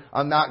anybody.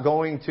 I'm not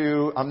going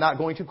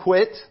to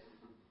quit.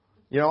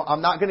 You know,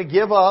 I'm not going to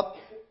give up.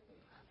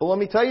 But let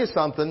me tell you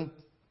something.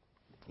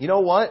 You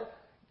know what?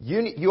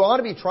 You ought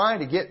to be trying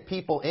to get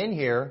people in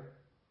here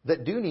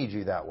that do need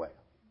you that way.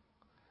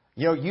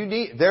 You know,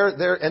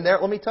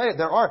 let me tell you,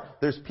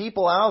 there's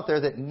people out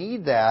there that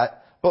need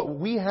that, but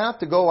we have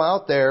to go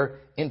out there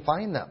and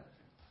find them.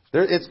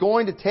 It's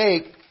going to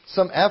take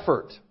some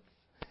effort.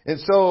 And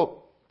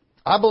so,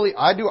 I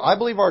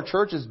believe our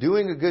church is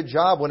doing a good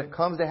job when it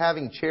comes to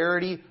having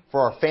charity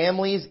for our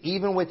families,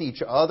 even with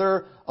each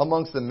other,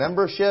 amongst the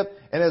membership.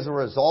 And as a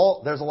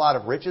result, there's a lot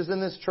of riches in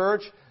this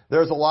church.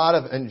 There's a lot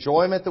of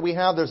enjoyment that we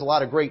have. There's a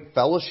lot of great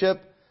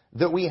fellowship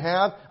that we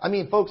have. I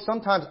mean, folks,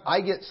 sometimes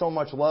I get so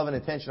much love and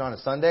attention on a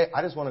Sunday,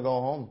 I just want to go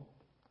home.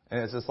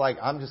 And it's just like,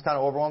 I'm just kind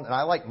of overwhelmed. And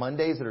I like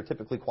Mondays that are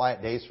typically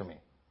quiet days for me,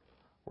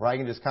 where I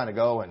can just kind of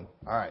go and,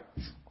 all right,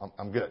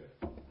 I'm good.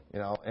 You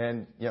know,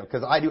 and, you know,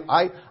 because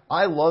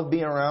I love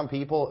being around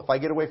people. If I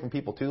get away from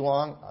people too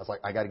long, I was like,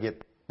 I got to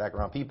get back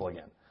around people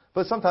again.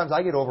 But sometimes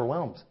I get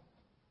overwhelmed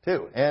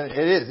too. And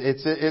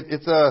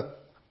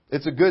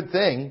it's a good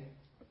thing.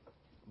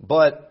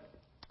 But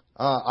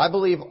I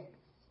believe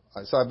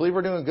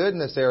we're doing good in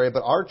this area.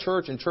 But our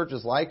church and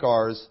churches like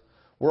ours,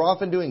 we're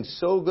often doing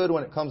so good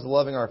when it comes to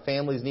loving our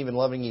families and even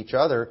loving each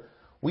other.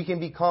 We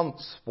can become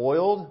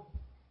spoiled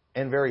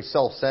and very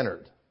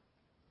self-centered,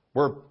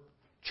 where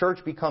church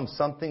becomes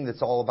something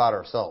that's all about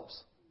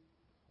ourselves.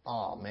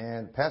 Oh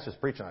man, pastor's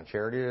preaching on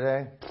charity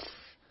today.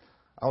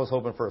 I was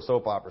hoping for a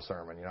soap opera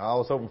sermon. You know, I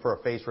was hoping for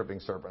a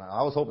face-ripping sermon.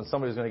 I was hoping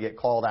somebody was going to get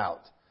called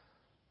out.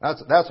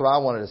 That's what I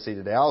wanted to see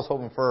today. I was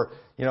hoping for,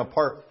 you know,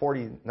 part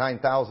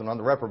 49,000 on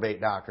the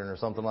reprobate doctrine or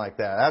something like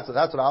that.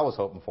 That's what I was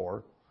hoping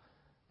for.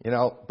 You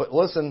know, but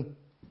listen,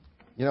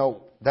 you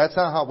know, that's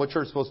not what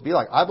church is supposed to be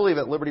like. I believe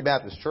at Liberty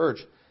Baptist Church,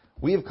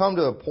 we have come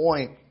to a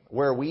point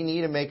where we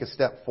need to make a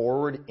step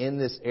forward in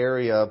this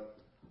area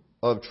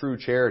of true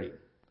charity.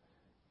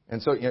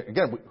 And so, you know,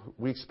 again,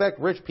 we expect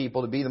rich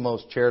people to be the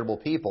most charitable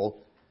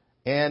people.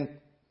 And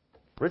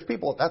rich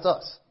people, that's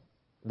us.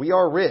 We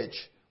are rich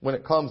when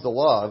it comes to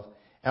love.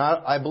 And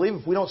I believe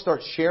if we don't start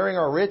sharing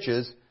our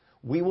riches,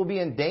 we will be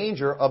in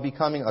danger of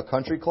becoming a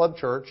country club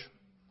church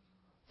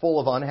full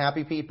of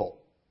unhappy people.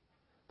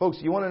 Folks,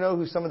 you want to know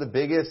who some of the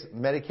biggest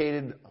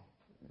medicated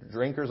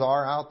drinkers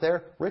are out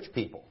there? Rich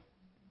people.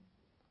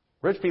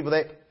 Rich people,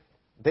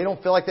 they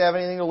don't feel like they have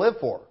anything to live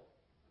for.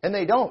 And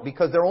they don't,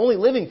 because they're only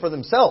living for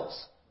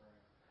themselves.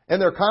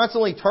 And they're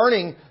constantly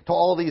turning to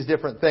all these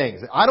different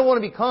things. I don't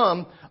want to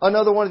become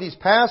another one of these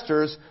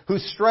pastors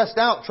who's stressed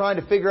out trying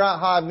to figure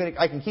out how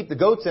I can keep the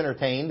goats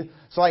entertained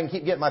so I can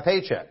keep getting my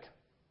paycheck.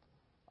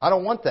 I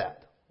don't want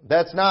that.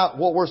 That's not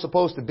what we're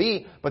supposed to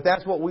be, but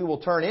that's what we will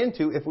turn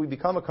into if we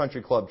become a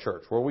country club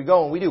church, where we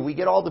go and we do. We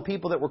get all the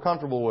people that we're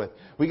comfortable with.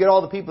 We get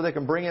all the people that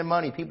can bring in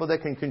money, people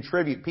that can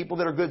contribute, people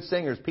that are good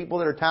singers, people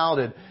that are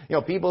talented,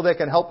 people that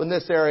can help in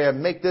this area,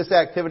 make this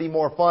activity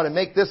more fun and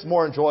make this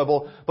more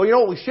enjoyable. But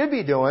what we should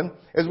be doing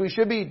is we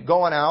should be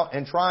going out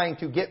and trying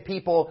to get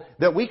people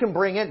that we can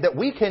bring in, that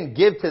we can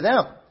give to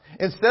them.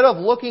 Instead of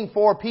looking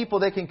for people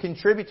that can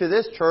contribute to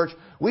this church,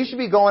 we should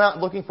be going out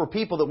and looking for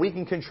people that we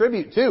can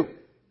contribute to.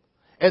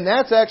 And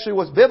that's actually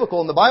what's biblical.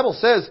 And the Bible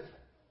says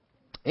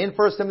in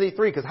 1 Timothy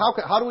 3, because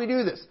how do we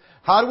do this?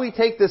 How do we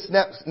take this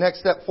next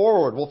step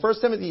forward? Well, 1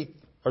 Timothy,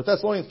 or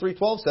Thessalonians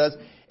 3:12 says,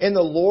 "And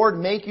the Lord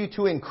make you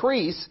to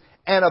increase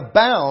and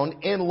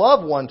abound in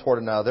love one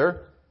toward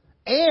another,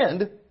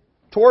 and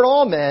toward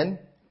all men,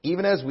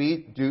 even as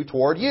we do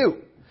toward you.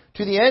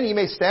 To the end ye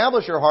may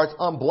establish your hearts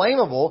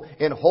unblameable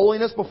in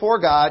holiness before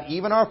God,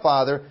 even our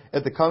Father,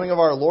 at the coming of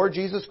our Lord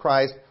Jesus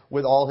Christ,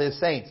 with all His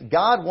saints."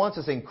 God wants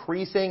us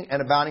increasing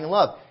and abounding in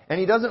love. And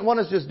He doesn't want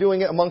us just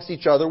doing it amongst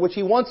each other, which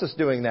He wants us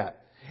doing that.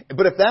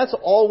 But if that's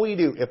all we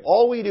do, if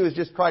all we do is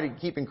just try to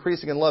keep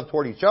increasing in love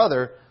toward each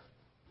other,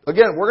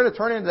 again, we're going to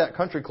turn into that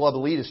country club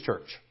elitist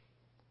church.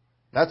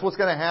 That's what's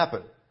going to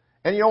happen.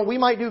 And we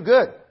might do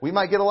good. We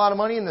might get a lot of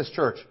money in this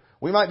church.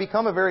 We might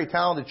become a very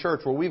talented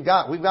church where we've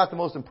got the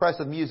most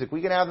impressive music.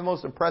 We can have the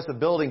most impressive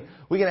building.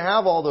 We can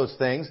have all those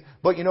things.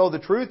 But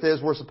the truth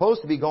is we're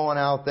supposed to be going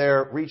out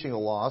there reaching the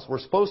lost. We're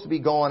supposed to be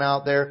going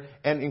out there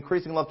and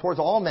increasing love towards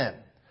all men.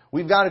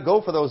 We've got to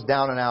go for those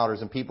down and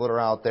outers and people that are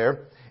out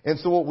there. And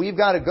so what we've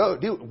got to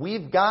do,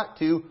 we've got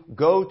to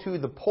go to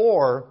the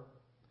poor.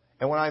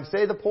 And when I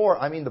say the poor,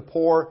 I mean the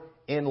poor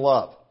in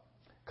love.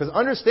 Because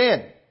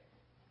understand,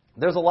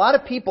 there's a lot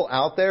of people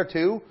out there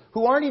too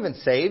who aren't even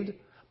saved,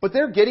 but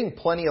they're getting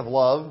plenty of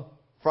love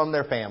from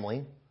their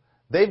family.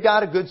 They've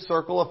got a good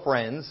circle of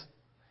friends.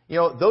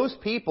 Those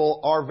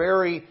people are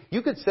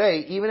you could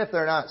say, even if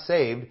they're not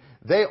saved,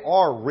 they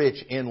are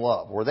rich in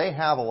love, where they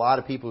have a lot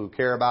of people who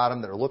care about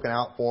them, that are looking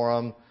out for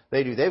them.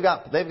 They do. They've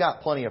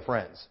got plenty of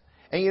friends.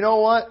 And you know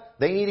what?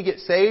 They need to get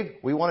saved.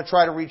 We want to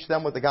try to reach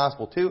them with the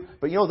gospel too.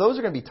 But those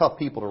are going to be tough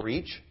people to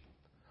reach.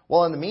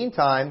 Well, in the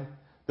meantime,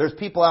 there's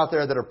people out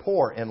there that are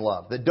poor in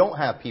love, that don't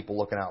have people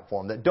looking out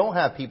for them, that don't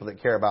have people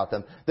that care about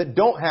them, that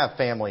don't have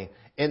family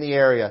in the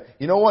area.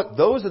 You know what?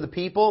 Those are the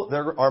people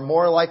that are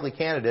more likely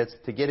candidates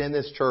to get in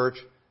this church,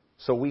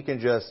 so we can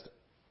just,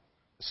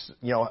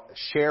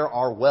 share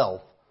our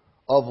wealth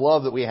of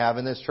love that we have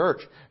in this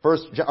church.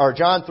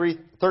 John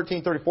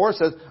 13:34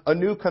 says, "A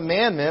new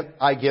commandment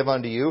I give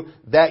unto you,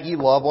 that ye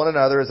love one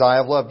another as I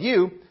have loved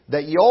you,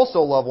 that ye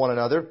also love one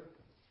another.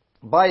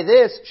 By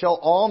this shall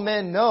all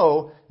men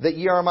know that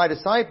ye are my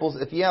disciples,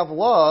 if ye have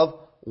love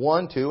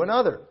one to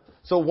another."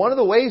 So one of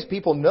the ways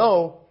people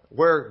know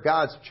we're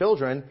God's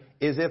children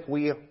is if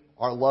we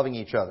are loving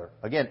each other.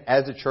 Again,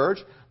 as a church.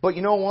 But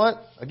you know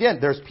what? Again,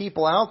 there's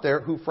people out there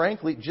who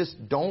frankly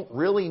just don't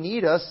really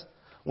need us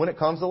when it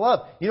comes to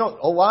love.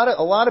 A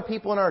lot of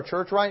people in our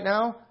church right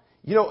now,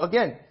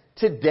 again,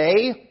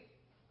 today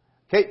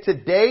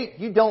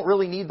you don't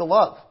really need the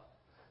love.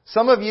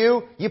 Some of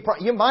you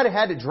might have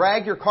had to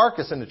drag your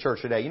carcass into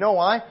church today. You know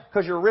why?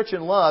 Because you're rich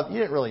in love. You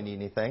didn't really need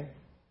anything.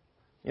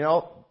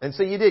 And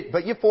so you did.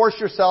 But you forced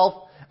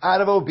yourself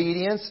out of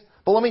obedience.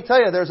 But let me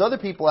tell you, there's other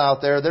people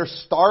out there, they're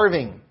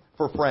starving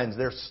for friends.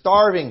 They're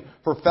starving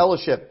for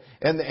fellowship.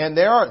 And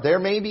there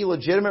may be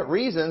legitimate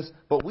reasons,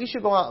 but we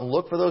should go out and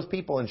look for those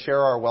people and share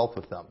our wealth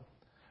with them.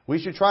 We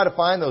should try to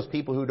find those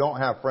people who don't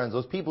have friends,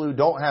 those people who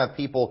don't have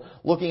people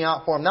looking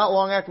out for them. Not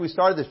long after we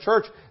started this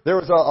church, there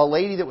was a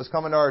lady that was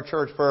coming to our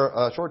church for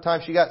a short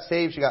time. She got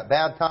saved, she got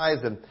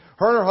baptized, and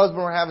her and her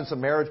husband were having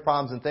some marriage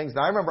problems and things. And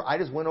I remember I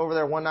just went over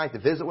there one night to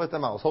visit with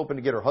them. I was hoping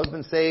to get her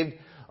husband saved.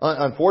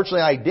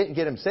 Unfortunately, I didn't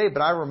get him saved,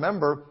 but I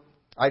remember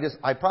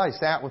I probably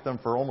sat with them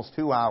for almost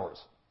 2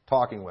 hours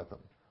talking with them,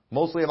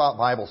 mostly about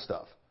Bible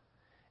stuff.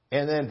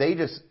 And then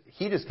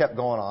he just kept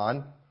going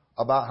on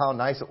about how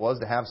nice it was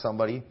to have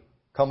somebody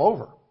come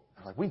over.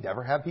 I'm like, we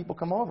never have people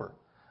come over.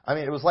 I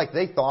mean, it was like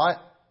they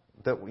thought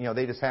that,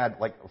 they just had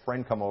like a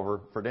friend come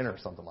over for dinner or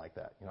something like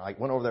that. I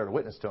went over there to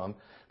witness to him,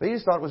 but he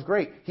just thought it was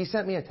great. He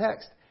sent me a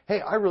text.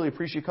 "Hey, I really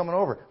appreciate you coming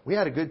over. We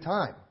had a good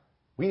time.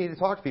 We need to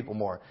talk to people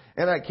more."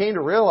 And I came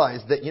to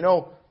realize that,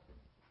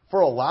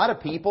 for a lot of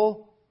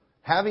people,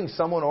 having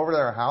someone over to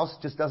their house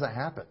just doesn't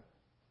happen.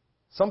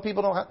 Some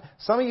people don't have,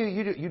 some of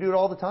you do it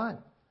all the time.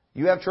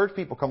 You have church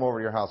people come over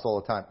to your house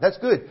all the time. That's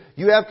good.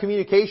 You have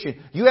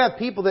communication. You have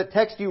people that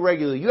text you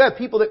regularly. You have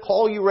people that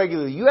call you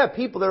regularly. You have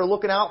people that are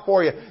looking out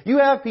for you. You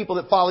have people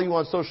that follow you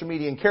on social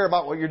media and care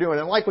about what you're doing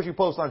and like what you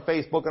post on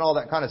Facebook and all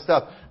that kind of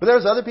stuff. But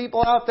there's other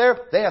people out there,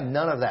 they have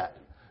none of that.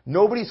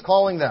 Nobody's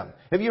calling them.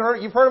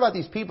 You've heard about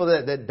these people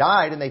that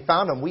died and they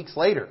found them weeks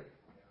later.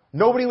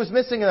 Nobody was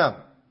missing them.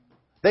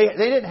 They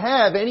didn't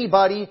have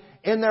anybody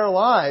in their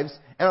lives.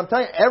 And I'm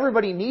telling you,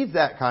 everybody needs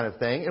that kind of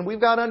thing. And we've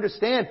got to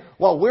understand,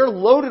 while we're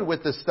loaded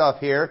with this stuff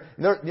here,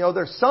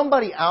 there's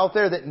somebody out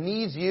there that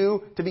needs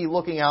you to be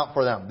looking out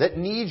for them, that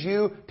needs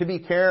you to be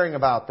caring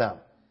about them.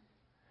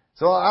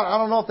 So I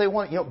don't know if they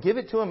want, give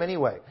it to them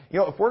anyway.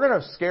 If we're going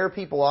to scare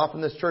people off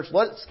in this church,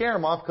 let's scare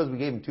them off because we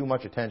gave them too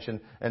much attention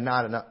and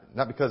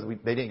not because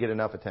they didn't get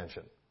enough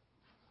attention.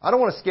 I don't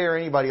want to scare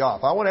anybody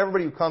off. I want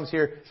everybody who comes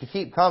here to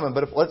keep coming.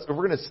 But if we're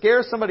going to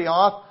scare somebody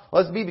off,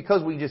 let's be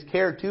because we just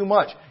care too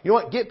much. You know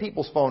what? Get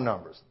people's phone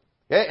numbers.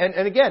 Okay?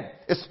 And again,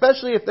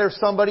 especially if there's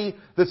somebody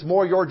that's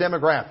more your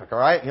demographic, all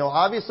right?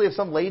 Obviously if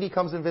some lady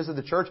comes and visits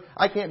the church,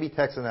 I can't be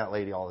texting that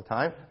lady all the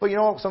time. But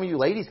some of you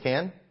ladies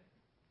can.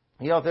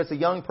 If it's a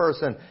young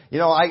person,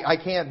 I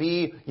can't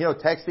be,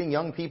 texting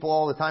young people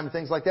all the time and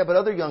things like that, but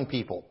other young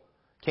people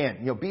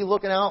can. Be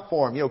looking out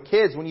for them.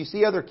 Kids, when you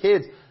see other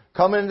kids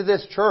coming into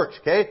this church,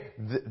 okay,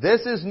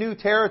 this is new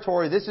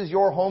territory. This is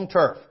your home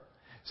turf.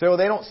 So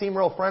they don't seem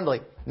real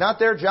friendly. Not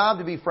their job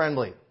to be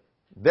friendly.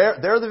 They're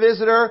the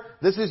visitor.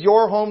 This is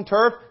your home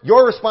turf.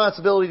 Your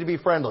responsibility to be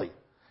friendly.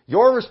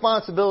 Your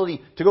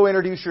responsibility to go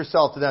introduce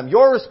yourself to them.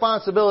 Your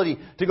responsibility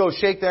to go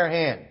shake their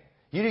hand.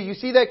 You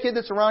see that kid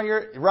that's around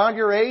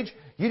your age?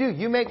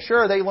 You make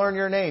sure they learn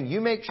your name.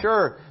 You make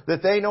sure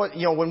that they know,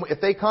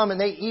 if they come and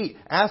they eat,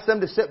 ask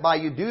them to sit by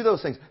you, do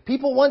those things.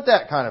 People want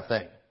that kind of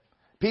thing.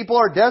 People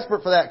are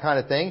desperate for that kind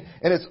of thing,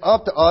 and it's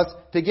up to us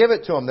to give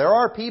it to them. There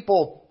are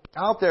people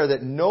out there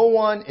that no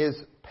one is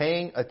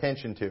paying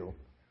attention to.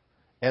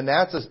 And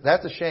that's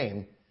a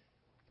shame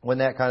when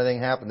that kind of thing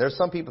happens. There's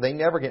some people, they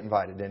never get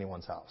invited to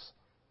anyone's house.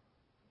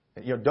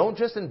 Don't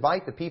just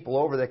invite the people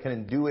over that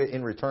can do it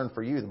in return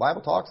for you. The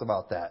Bible talks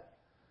about that.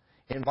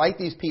 Invite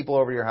these people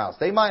over to your house.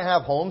 They might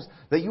have homes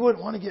that you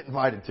wouldn't want to get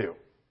invited to.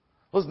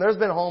 Listen, there's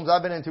been homes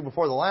I've been into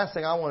before. The last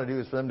thing I want to do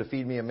is for them to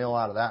feed me a meal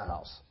out of that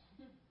house.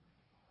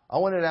 I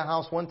went into that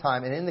house one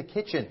time, and in the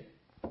kitchen,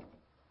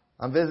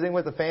 I'm visiting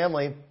with a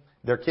family.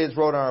 Their kids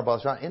rode on our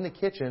bus. In the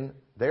kitchen,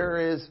 there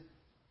is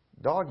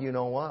dog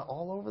you-know-what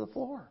all over the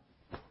floor.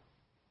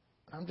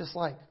 I'm just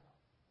like,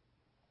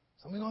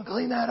 somebody going to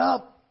clean that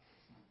up?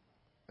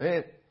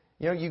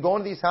 You go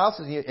into these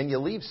houses and you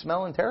leave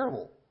smelling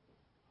terrible.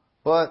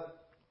 But,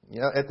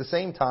 at the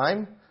same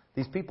time,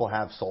 these people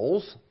have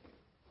souls.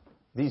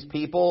 These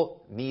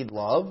people need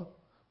love.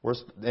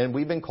 And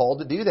we've been called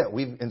to do that.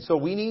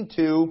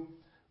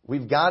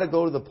 We've got to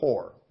go to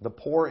the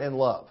poor in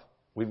love.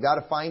 We've got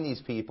to find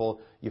these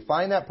people. You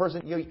find that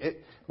person,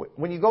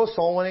 when you go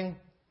soul winning,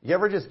 you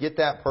ever just get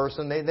that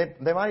person,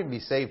 they might even be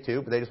saved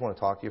too, but they just want to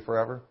talk to you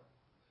forever.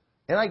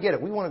 And I get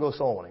it. We want to go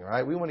soul winning,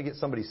 right? We want to get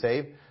somebody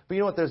saved. But you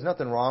know what? There's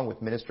nothing wrong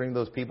with ministering to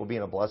those people,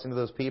 being a blessing to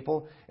those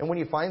people. And when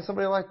you find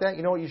somebody like that,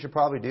 you know what you should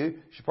probably do? You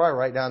should probably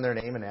write down their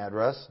name and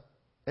address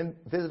and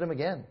visit them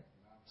again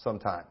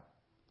sometime.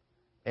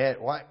 And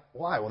why?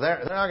 Well, they're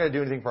not going to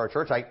do anything for our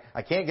church.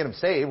 I can't get them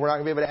saved. We're not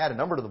going to be able to add a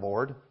number to the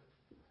board.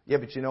 Yeah,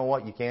 but you know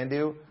what you can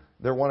do?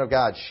 They're one of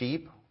God's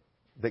sheep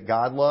that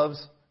God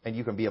loves, and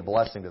you can be a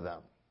blessing to them.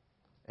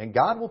 And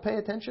God will pay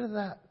attention to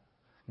that.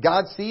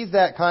 God sees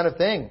that kind of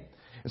thing.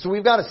 And so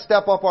we've got to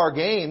step up our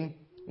game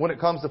when it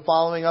comes to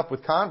following up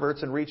with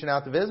converts and reaching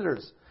out to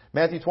visitors.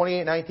 Matthew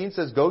 28:19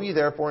 says, "Go ye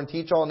therefore and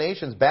teach all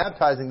nations,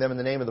 baptizing them in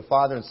the name of the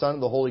Father and Son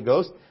and the Holy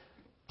Ghost,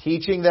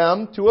 teaching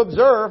them to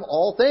observe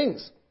all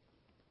things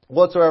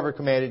whatsoever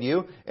commanded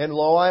you. And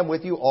lo, I am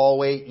with you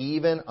always,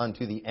 even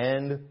unto the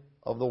end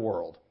of the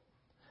world."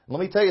 And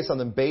let me tell you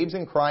something. Babes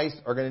in Christ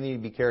are going to need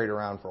to be carried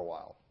around for a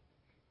while.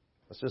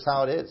 That's just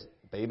how it is.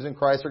 Babes in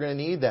Christ are going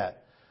to need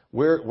that.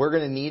 We're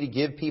going to need to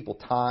give people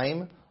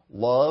time,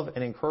 love,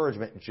 and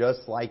encouragement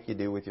just like you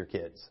do with your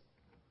kids.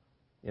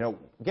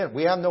 Again,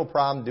 we have no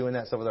problem doing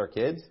that stuff with our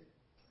kids.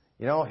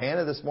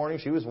 Hannah this morning,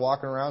 she was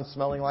walking around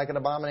smelling like an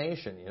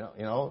abomination.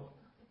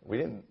 I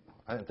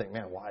didn't think,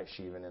 man, why is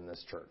she even in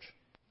this church?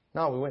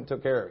 No, we went and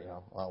took care of it.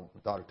 Well,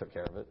 the daughter took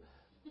care of it.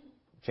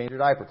 Change her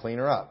diaper, clean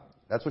her up.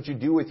 That's what you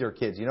do with your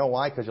kids. You know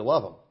why? Because you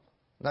love them.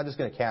 I'm not just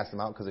going to cast them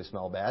out because they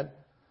smell bad.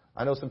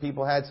 I know some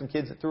people had some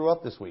kids that threw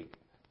up this week.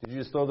 Did you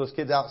just throw those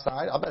kids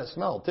outside? I bet it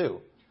smelled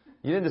too.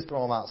 You didn't just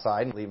throw them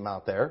outside and leave them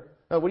out there.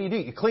 No, what do?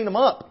 You clean them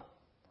up.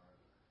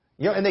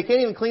 And they can't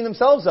even clean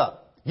themselves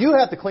up. You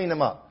have to clean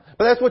them up.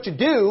 But that's what you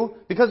do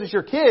because it's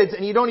your kids,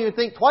 and you don't even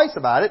think twice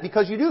about it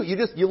because you do.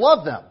 You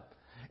love them.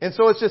 And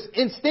so it's just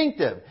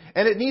instinctive.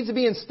 And it needs to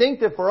be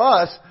instinctive for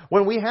us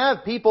when we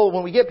get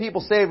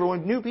people saved, or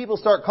when new people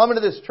start coming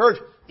to this church,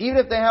 even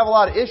if they have a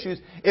lot of issues,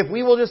 if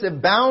we will just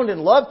abound in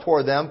love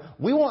toward them,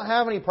 we won't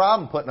have any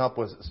problem putting up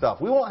with stuff.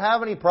 We won't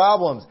have any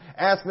problems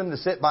asking them to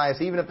sit by us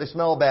even if they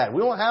smell bad.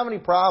 We won't have any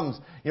problems,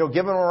 giving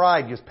them a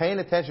ride, just paying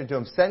attention to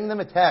them, sending them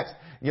a text,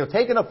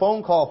 taking a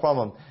phone call from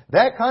them.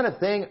 That kind of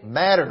thing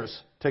matters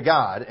to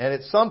God, and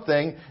it's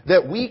something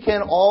that we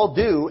can all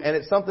do, and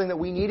it's something that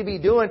we need to be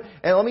doing.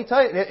 And let me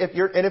tell you, if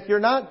you're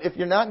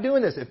not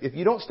doing this, if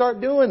you don't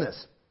start doing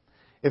this,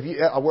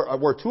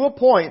 we're to a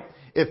point,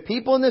 if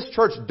people in this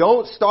church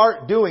don't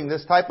start doing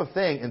this type of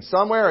thing in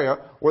some area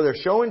where they're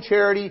showing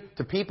charity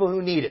to people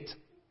who need it.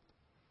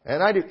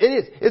 And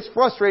it's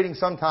frustrating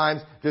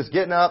sometimes just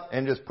getting up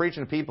and just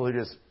preaching to people who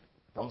just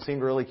don't seem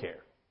to really care.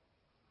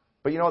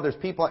 But there's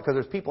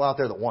people out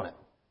there that want it.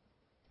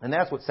 And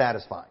that's what's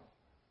satisfying.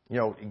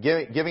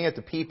 Giving it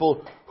to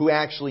people who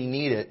actually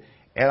need it.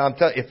 And I'm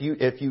telling you,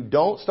 if you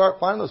don't start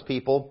finding those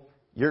people,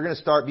 you're going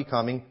to start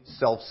becoming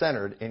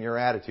self-centered in your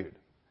attitude.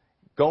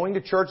 Going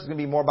to church is going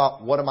to be more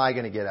about what am I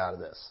going to get out of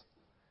this?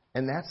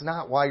 And that's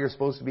not why you're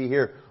supposed to be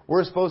here.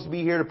 We're supposed to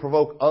be here to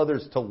provoke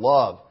others to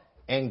love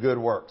and good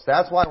works.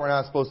 That's why we're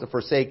not supposed to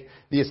forsake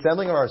the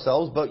assembling of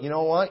ourselves. But you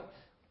know what?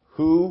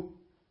 Who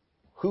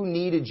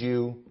needed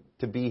you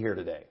to be here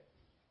today?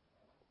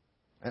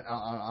 And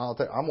I'll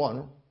tell you, I'm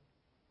one.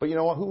 But you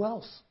know what? Who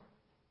else?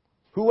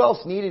 Who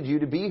else needed you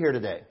to be here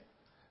today?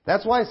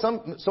 That's why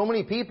so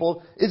many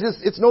people,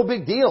 it's no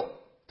big deal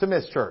to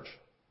miss church.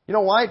 You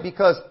know why?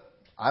 Because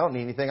I don't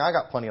need anything. I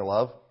got plenty of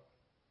love.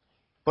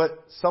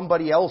 But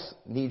somebody else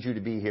needs you to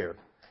be here.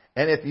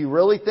 And if you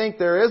really think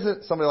there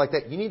isn't somebody like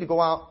that, you need to go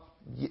out,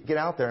 get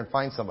out there and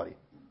find somebody.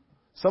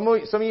 Some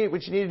of you,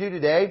 what you need to do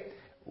today,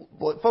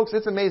 well, folks,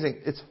 it's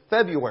amazing. It's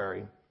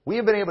February. We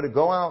have been able to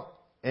go out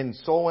and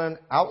soul in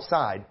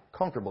outside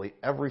comfortably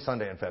every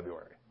Sunday in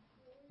February.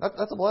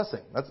 That's a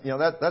blessing.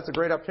 That's a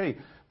great opportunity.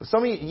 But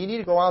some of you need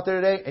to go out there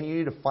today and you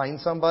need to find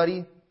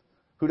somebody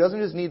who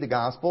doesn't just need the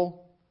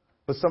gospel,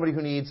 but somebody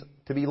who needs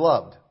to be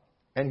loved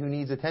and who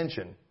needs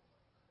attention.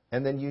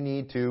 And then you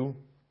need to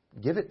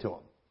give it to them.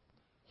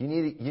 You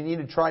need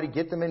to try to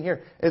get them in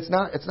here. It's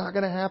not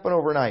going to happen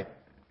overnight.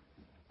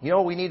 You know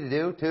what we need to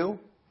do too?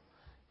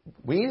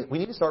 We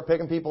need to start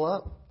picking people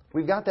up.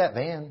 We've got that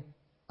van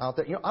out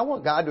there. You know, I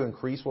want God to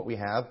increase what we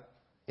have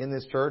in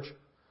this church.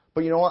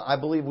 But you know what? I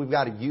believe we've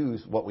got to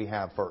use what we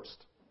have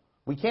first.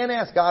 We can't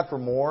ask God for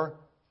more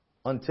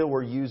until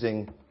we're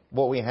using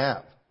what we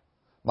have.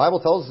 The Bible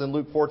tells us in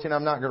Luke 14,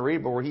 I'm not going to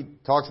read, but where he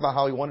talks about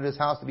how he wanted his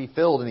house to be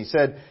filled. And he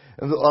said,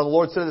 the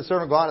Lord said to the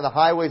servant, go out to the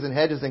highways and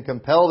hedges and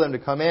compel them to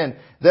come in,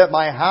 that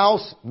my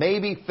house may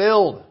be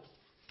filled.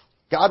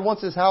 God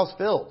wants his house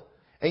filled.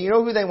 And you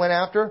know who they went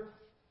after?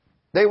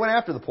 They went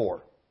after the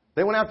poor.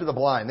 They went after the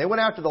blind. They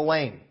went after the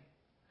lame.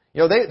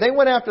 You know, they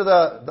went after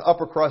the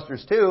upper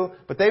crusters too,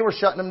 but they were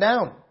shutting them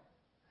down.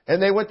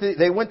 And they went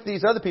to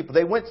these other people.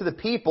 They went to the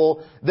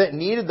people that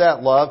needed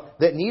that love,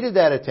 that needed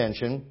that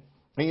attention.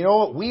 And you know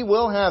what? We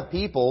will have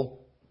people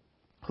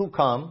who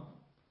come.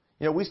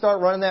 You know, we start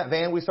running that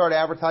van, we start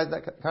advertising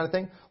that kind of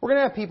thing. We're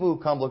going to have people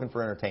who come looking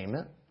for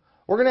entertainment.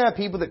 We're going to have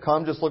people that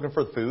come just looking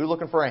for food,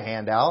 looking for a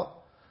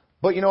handout.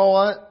 But you know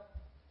what?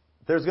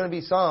 There's going to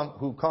be some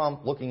who come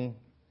looking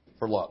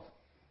for love.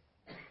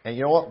 And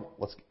you know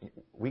what?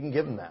 We can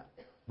give them that.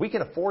 We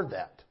can afford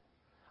that.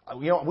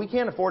 You know, we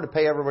can't afford to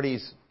pay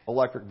everybody's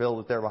electric bill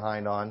that they're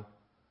behind on.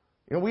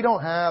 You know, we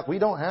don't have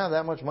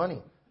that much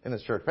money in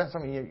this church. I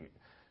mean,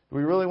 do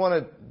we really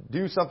want to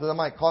do something that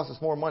might cost us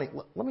more money?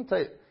 Let me tell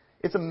you,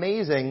 it's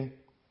amazing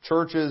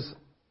churches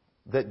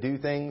that do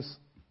things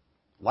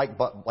like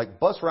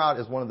Bus Route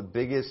is one of the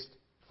biggest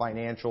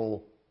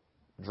financial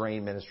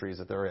drain ministries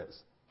that there is.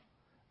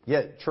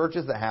 Yet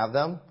churches that have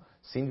them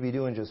seem to be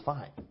doing just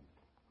fine.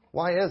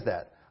 Why is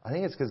that? I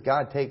think it's because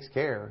God takes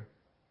care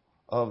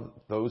of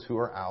those who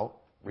are out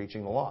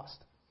reaching the lost.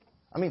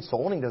 I mean,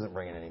 soul winning doesn't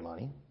bring in any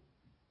money.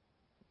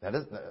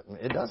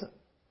 It doesn't.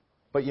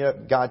 But you know,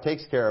 God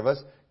takes care of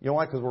us. You know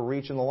why? Because we're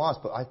reaching the lost.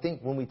 But I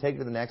think when we take it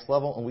to the next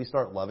level and we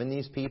start loving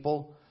these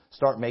people,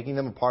 start making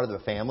them a part of the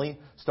family,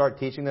 start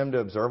teaching them to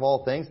observe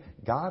all things,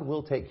 God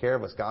will take care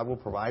of us. God will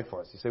provide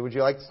for us. You say, would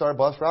you like to start a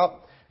bus route?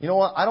 You know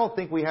what? I don't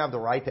think we have the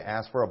right to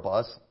ask for a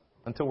bus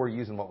until we're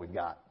using what we've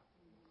got.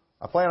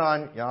 I plan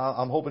on,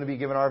 I'm hoping to be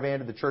giving our van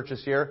to the church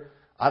this year.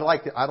 I'd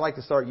like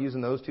to start using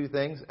those two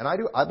things. And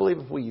I believe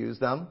if we use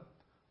them,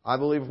 I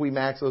believe if we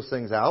max those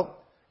things out,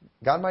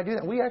 God might do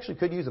that. We actually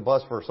could use a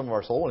bus for some of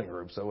our soul winning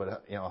groups that would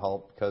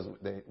help because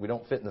we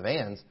don't fit in the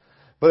vans.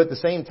 But at the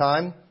same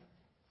time,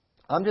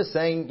 I'm just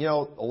saying, a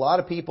lot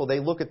of people, they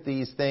look at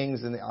these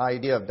things and the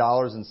idea of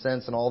dollars and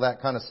cents and all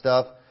that kind of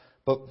stuff.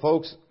 But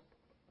folks,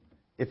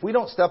 if we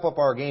don't step up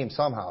our game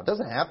somehow, it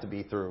doesn't have to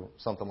be through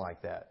something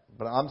like that.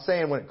 But I'm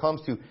saying when it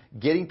comes to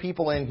getting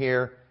people in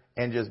here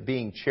and just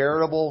being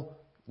charitable,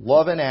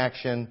 love in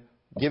action,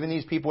 giving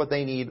these people what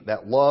they need,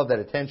 that love, that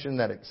attention,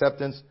 that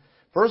acceptance.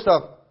 First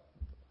off,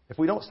 if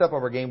we don't step up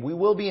our game, we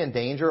will be in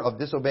danger of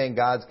disobeying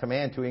God's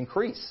command to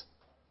increase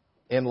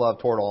in love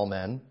toward all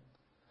men.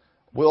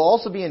 We'll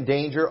also be in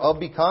danger of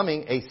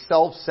becoming a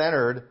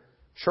self-centered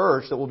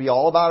church that will be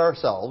all about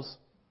ourselves,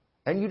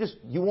 and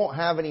you won't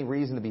have any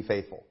reason to be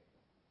faithful.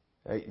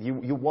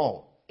 You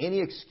won't.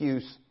 Any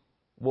excuse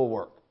will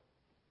work.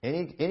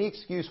 Any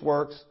excuse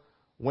works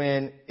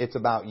when it's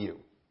about you.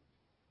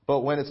 But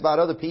when it's about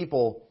other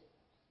people,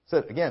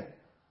 again,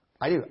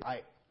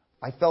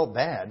 I felt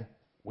bad.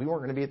 We weren't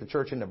going to be at the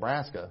church in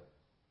Nebraska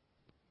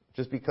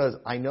just because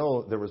I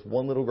know there was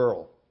one little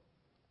girl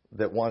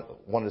that was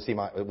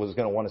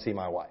going to want to see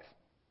my wife.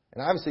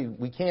 And obviously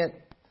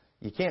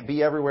you can't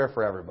be everywhere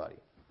for everybody.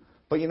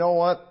 But you know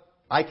what?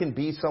 I can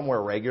be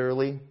somewhere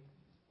regularly.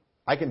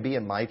 I can be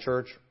in my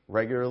church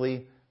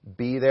regularly,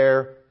 be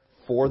there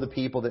for the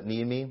people that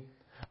need me.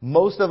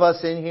 Most of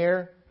us in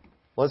here,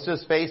 let's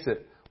just face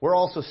it, we're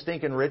also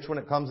stinking rich when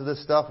it comes to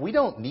this stuff. We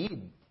don't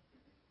need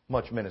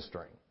much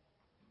ministering.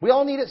 We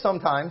all need it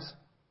sometimes.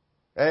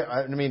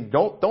 I mean,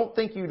 don't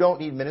think you don't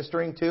need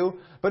ministering to.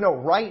 But no,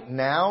 right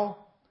now,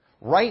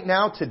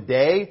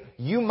 today,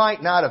 you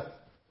might not have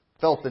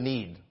felt the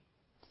need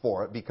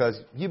for it because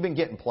you've been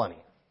getting plenty.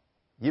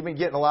 You've been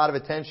getting a lot of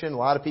attention. A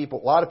lot of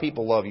people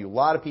love you. A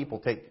lot of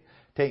people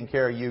taking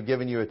care of you,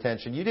 giving you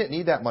attention. You didn't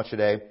need that much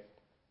today.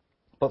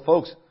 But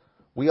folks,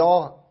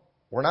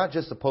 we're not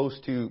just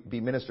supposed to be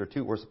ministered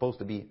to. We're supposed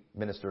to be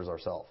ministers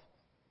ourselves.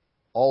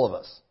 All of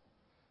us.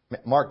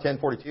 Mark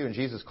 10:42, and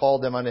Jesus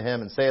called them unto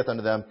him and saith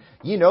unto them,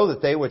 Ye know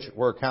that they which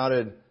were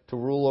accounted to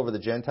rule over the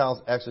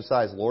Gentiles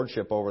exercise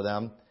lordship over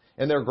them,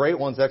 and their great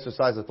ones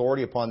exercise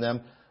authority upon them.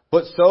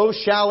 But so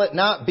shall it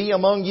not be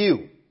among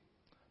you.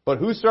 But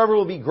whosoever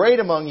will be great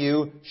among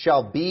you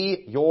shall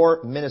be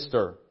your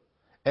minister.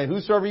 And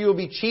whosoever you will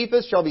be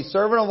chiefest shall be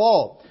servant of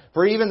all.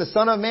 For even the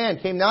Son of Man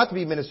came not to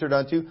be ministered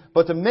unto,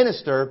 but to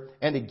minister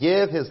and to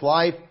give his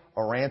life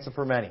a ransom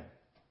for many.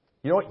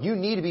 You know what? You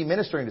need to be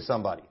ministering to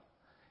somebody.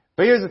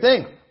 But here's the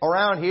thing.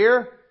 Around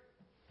here,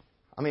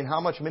 I mean,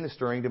 how much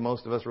ministering do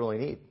most of us really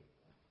need?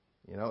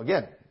 You know,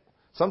 again,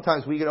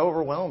 sometimes we get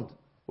overwhelmed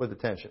with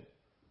attention.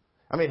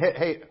 I mean,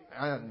 hey,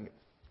 I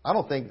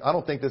don't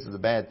think this is a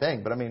bad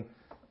thing, but I mean,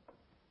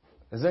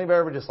 has anybody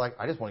ever just like,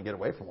 I just want to get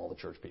away from all the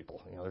church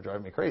people. You know, they're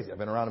driving me crazy. I've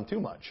been around them too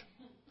much.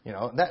 You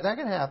know, that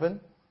can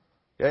happen.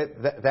 Okay?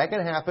 That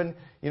can happen.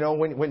 You know,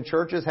 when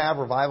churches have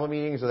revival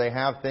meetings or they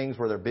have things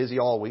where they're busy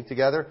all week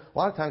together, a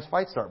lot of times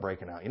fights start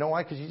breaking out. You know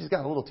why? Because you just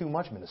got a little too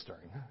much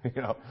ministering.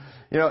 You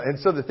know, and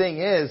so the thing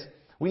is,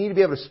 we need to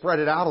be able to spread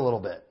it out a little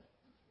bit.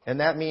 And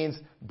that means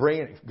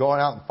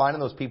going out and finding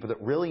those people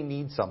that really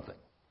need something.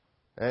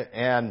 Okay?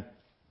 And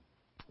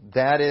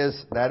that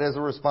is a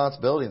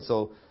responsibility. And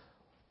so,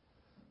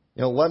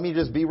 you know, let me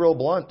just be real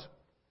blunt.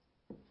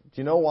 Do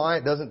you know why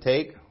it doesn't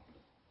take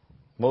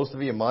most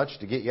of you much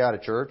to get you out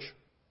of church?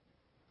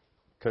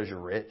 Because you're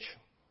rich.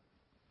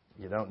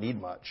 You don't need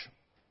much.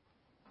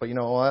 But you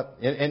know what?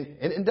 And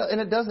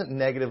it doesn't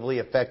negatively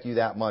affect you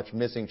that much,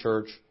 missing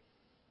church.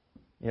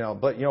 You know,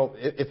 but you know,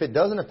 if it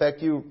doesn't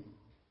affect you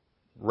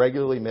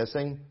regularly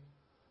missing,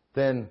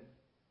 then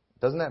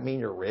doesn't that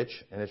mean you're rich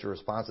and it's your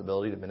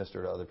responsibility to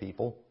minister to other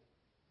people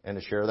and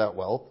to share that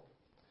wealth?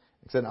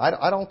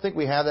 I don't think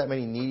we have that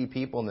many needy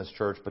people in this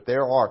church, but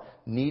there are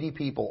needy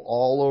people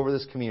all over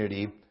this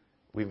community.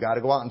 We've got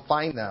to go out and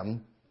find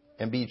them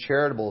and be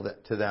charitable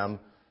to them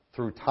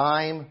through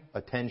time,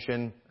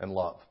 attention, and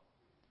love.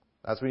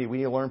 That's what we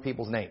need to learn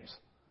people's names.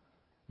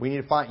 You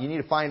need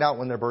to find out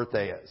when their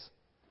birthday is.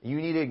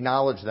 You need to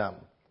acknowledge them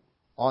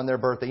on their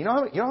birthday. You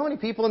know how many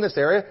people in this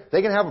area,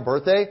 they can have a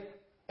birthday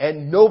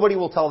and nobody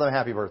will tell them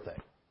happy birthday.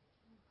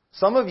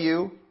 Some of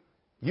you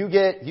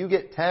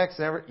get texts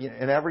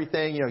and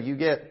everything. You know, you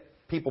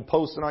get people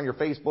posting on your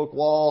Facebook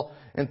wall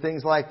and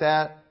things like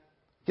that.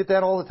 Get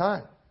that all the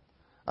time.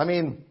 I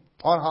mean,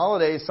 on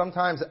holidays,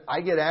 sometimes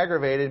I get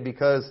aggravated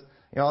because,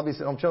 you know, I'll be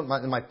sitting, I'm chilling,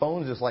 and my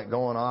phone's just like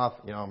going off.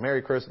 You know,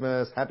 Merry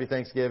Christmas, Happy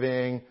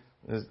Thanksgiving.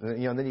 You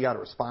know, then you got to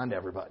respond to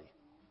everybody.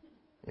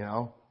 You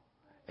know,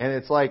 and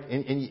it's like,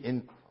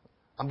 and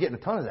I'm getting a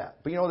ton of that.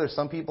 But you know, there's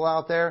some people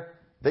out there,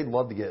 they'd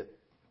love to get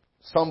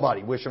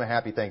somebody wishing them a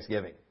Happy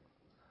Thanksgiving.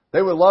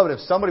 They would love it if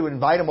somebody would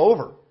invite them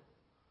over.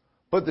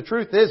 But the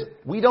truth is,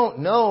 we don't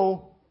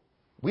know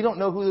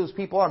who those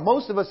people are.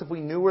 Most of us, if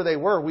we knew where they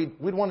were, we'd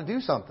want to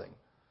do something.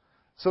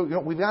 So, you know,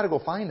 we've got to go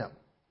find them.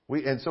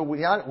 We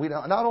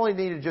not only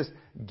need to just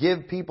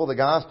give people the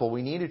gospel,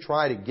 we need to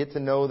try to get to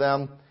know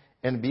them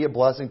and be a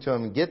blessing to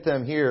them and get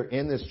them here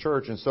in this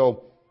church. And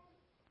so,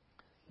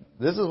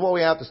 this is what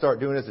we have to start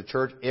doing as a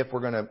church if we're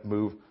going to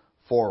move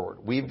forward.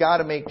 We've got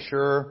to make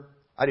sure,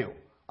 I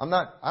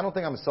don't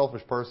think I'm a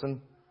selfish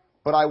person,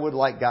 but I would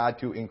like God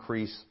to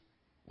increase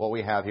what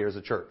we have here as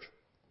a church.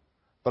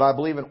 But I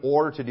believe in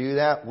order to do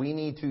that, we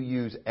need to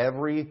use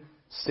every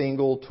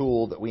single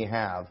tool that we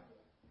have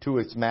to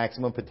its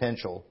maximum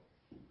potential.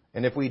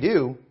 And if we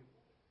do,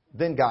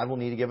 then God will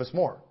need to give us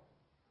more.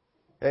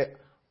 Okay?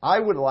 I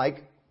would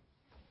like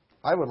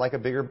a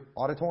bigger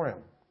auditorium.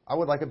 I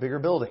would like a bigger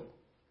building.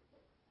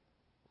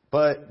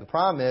 But the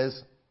problem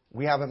is,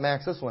 we haven't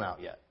maxed this one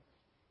out yet.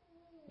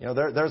 You know,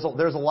 there's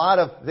a lot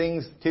of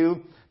things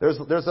too.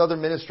 There's other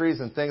ministries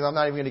and things. I'm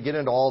not even going to get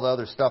into all the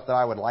other stuff that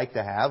I would like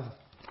to have,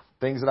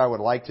 things that I would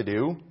like to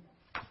do.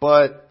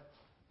 But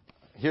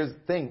here's the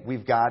thing: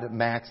 we've got to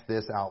max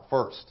this out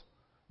first.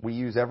 We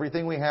use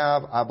everything we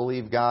have. I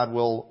believe God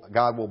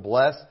will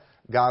bless,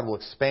 God will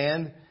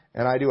expand,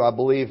 and I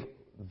believe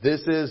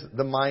this is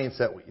the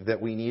mindset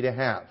that we need to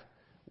have.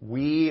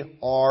 We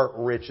are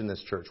rich in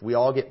this church. We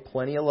all get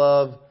plenty of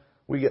love.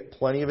 We get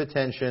plenty of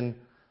attention.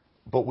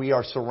 But we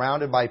are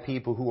surrounded by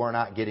people who are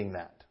not getting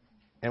that.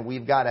 And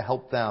we've got to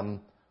help them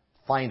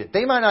find it.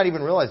 They might not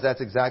even realize that's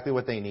exactly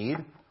what they need.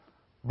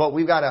 But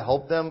we've got to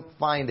help them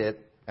find it.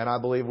 And I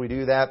believe we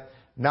do that.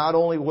 Not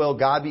only will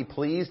God be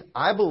pleased,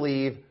 I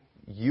believe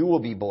you will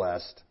be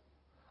blessed.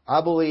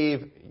 I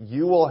believe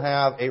you will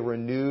have a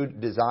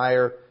renewed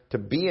desire to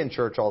be in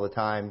church all the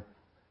time.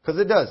 Because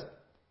it does.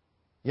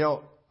 You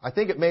know, I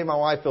think it made my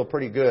wife feel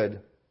pretty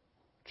good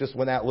just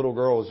when that little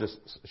girl was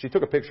she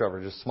took a picture of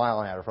her just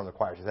smiling at her from the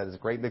choir. She had this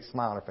great big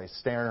smile on her face,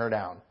 staring her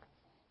down.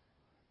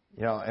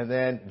 You know, and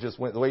then just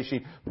went the way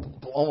she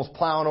almost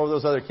plowing over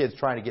those other kids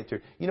trying to get to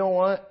her. You know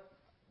what?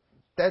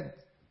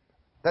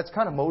 That's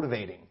kind of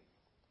motivating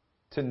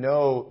to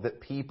know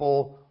that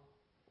people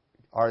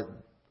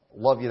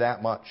love you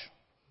that much,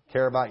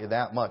 care about you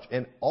that much.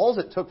 And all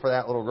it took for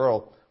that little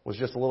girl was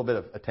just a little bit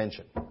of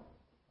attention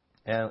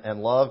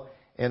and love.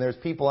 And there's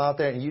people out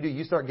there, and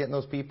you start getting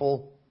those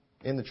people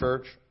in the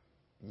church,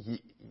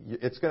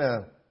 it's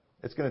gonna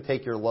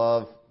take your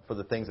love for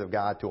the things of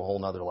God to a whole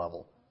nother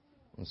level.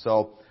 And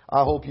so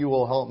I hope you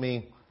will help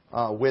me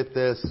with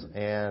this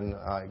and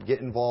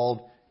get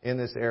involved in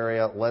this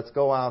area. Let's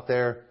go out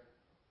there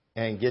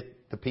and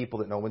get the people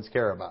that no one's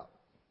care about.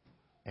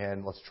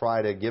 And let's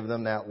try to give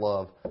them that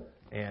love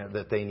and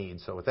that they need.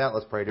 So with that,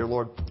 let's pray. Dear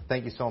Lord,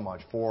 thank you so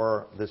much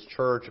for this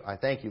church. I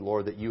thank you,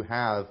 Lord, that you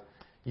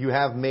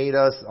have made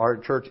us, our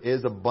church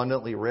is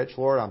abundantly rich,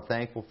 Lord. I'm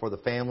thankful for the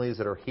families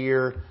that are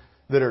here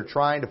that are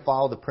trying to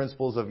follow the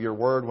principles of your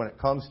word when it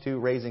comes to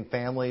raising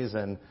families.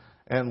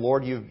 And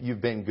Lord,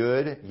 you've been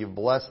good. You've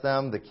blessed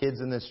them. The kids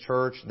in this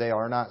church, they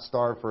are not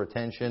starved for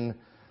attention.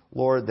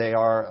 Lord, they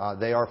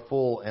are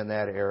full in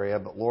that area.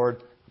 But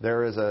Lord,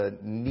 there is a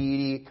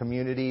needy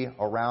community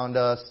around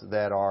us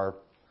that are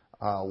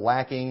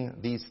lacking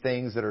these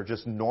things that are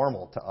just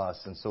normal to us.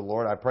 And so,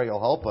 Lord, I pray you'll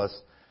help us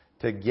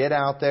to get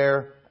out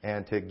there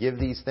and to give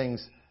these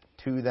things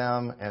to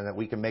them and that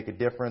we can make a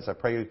difference. I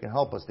pray you can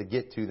help us to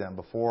get to them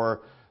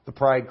before the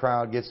pride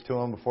crowd gets to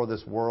them, before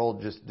this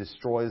world just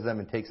destroys them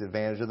and takes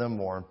advantage of them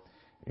more.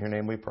 In your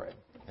name we pray.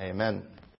 Amen.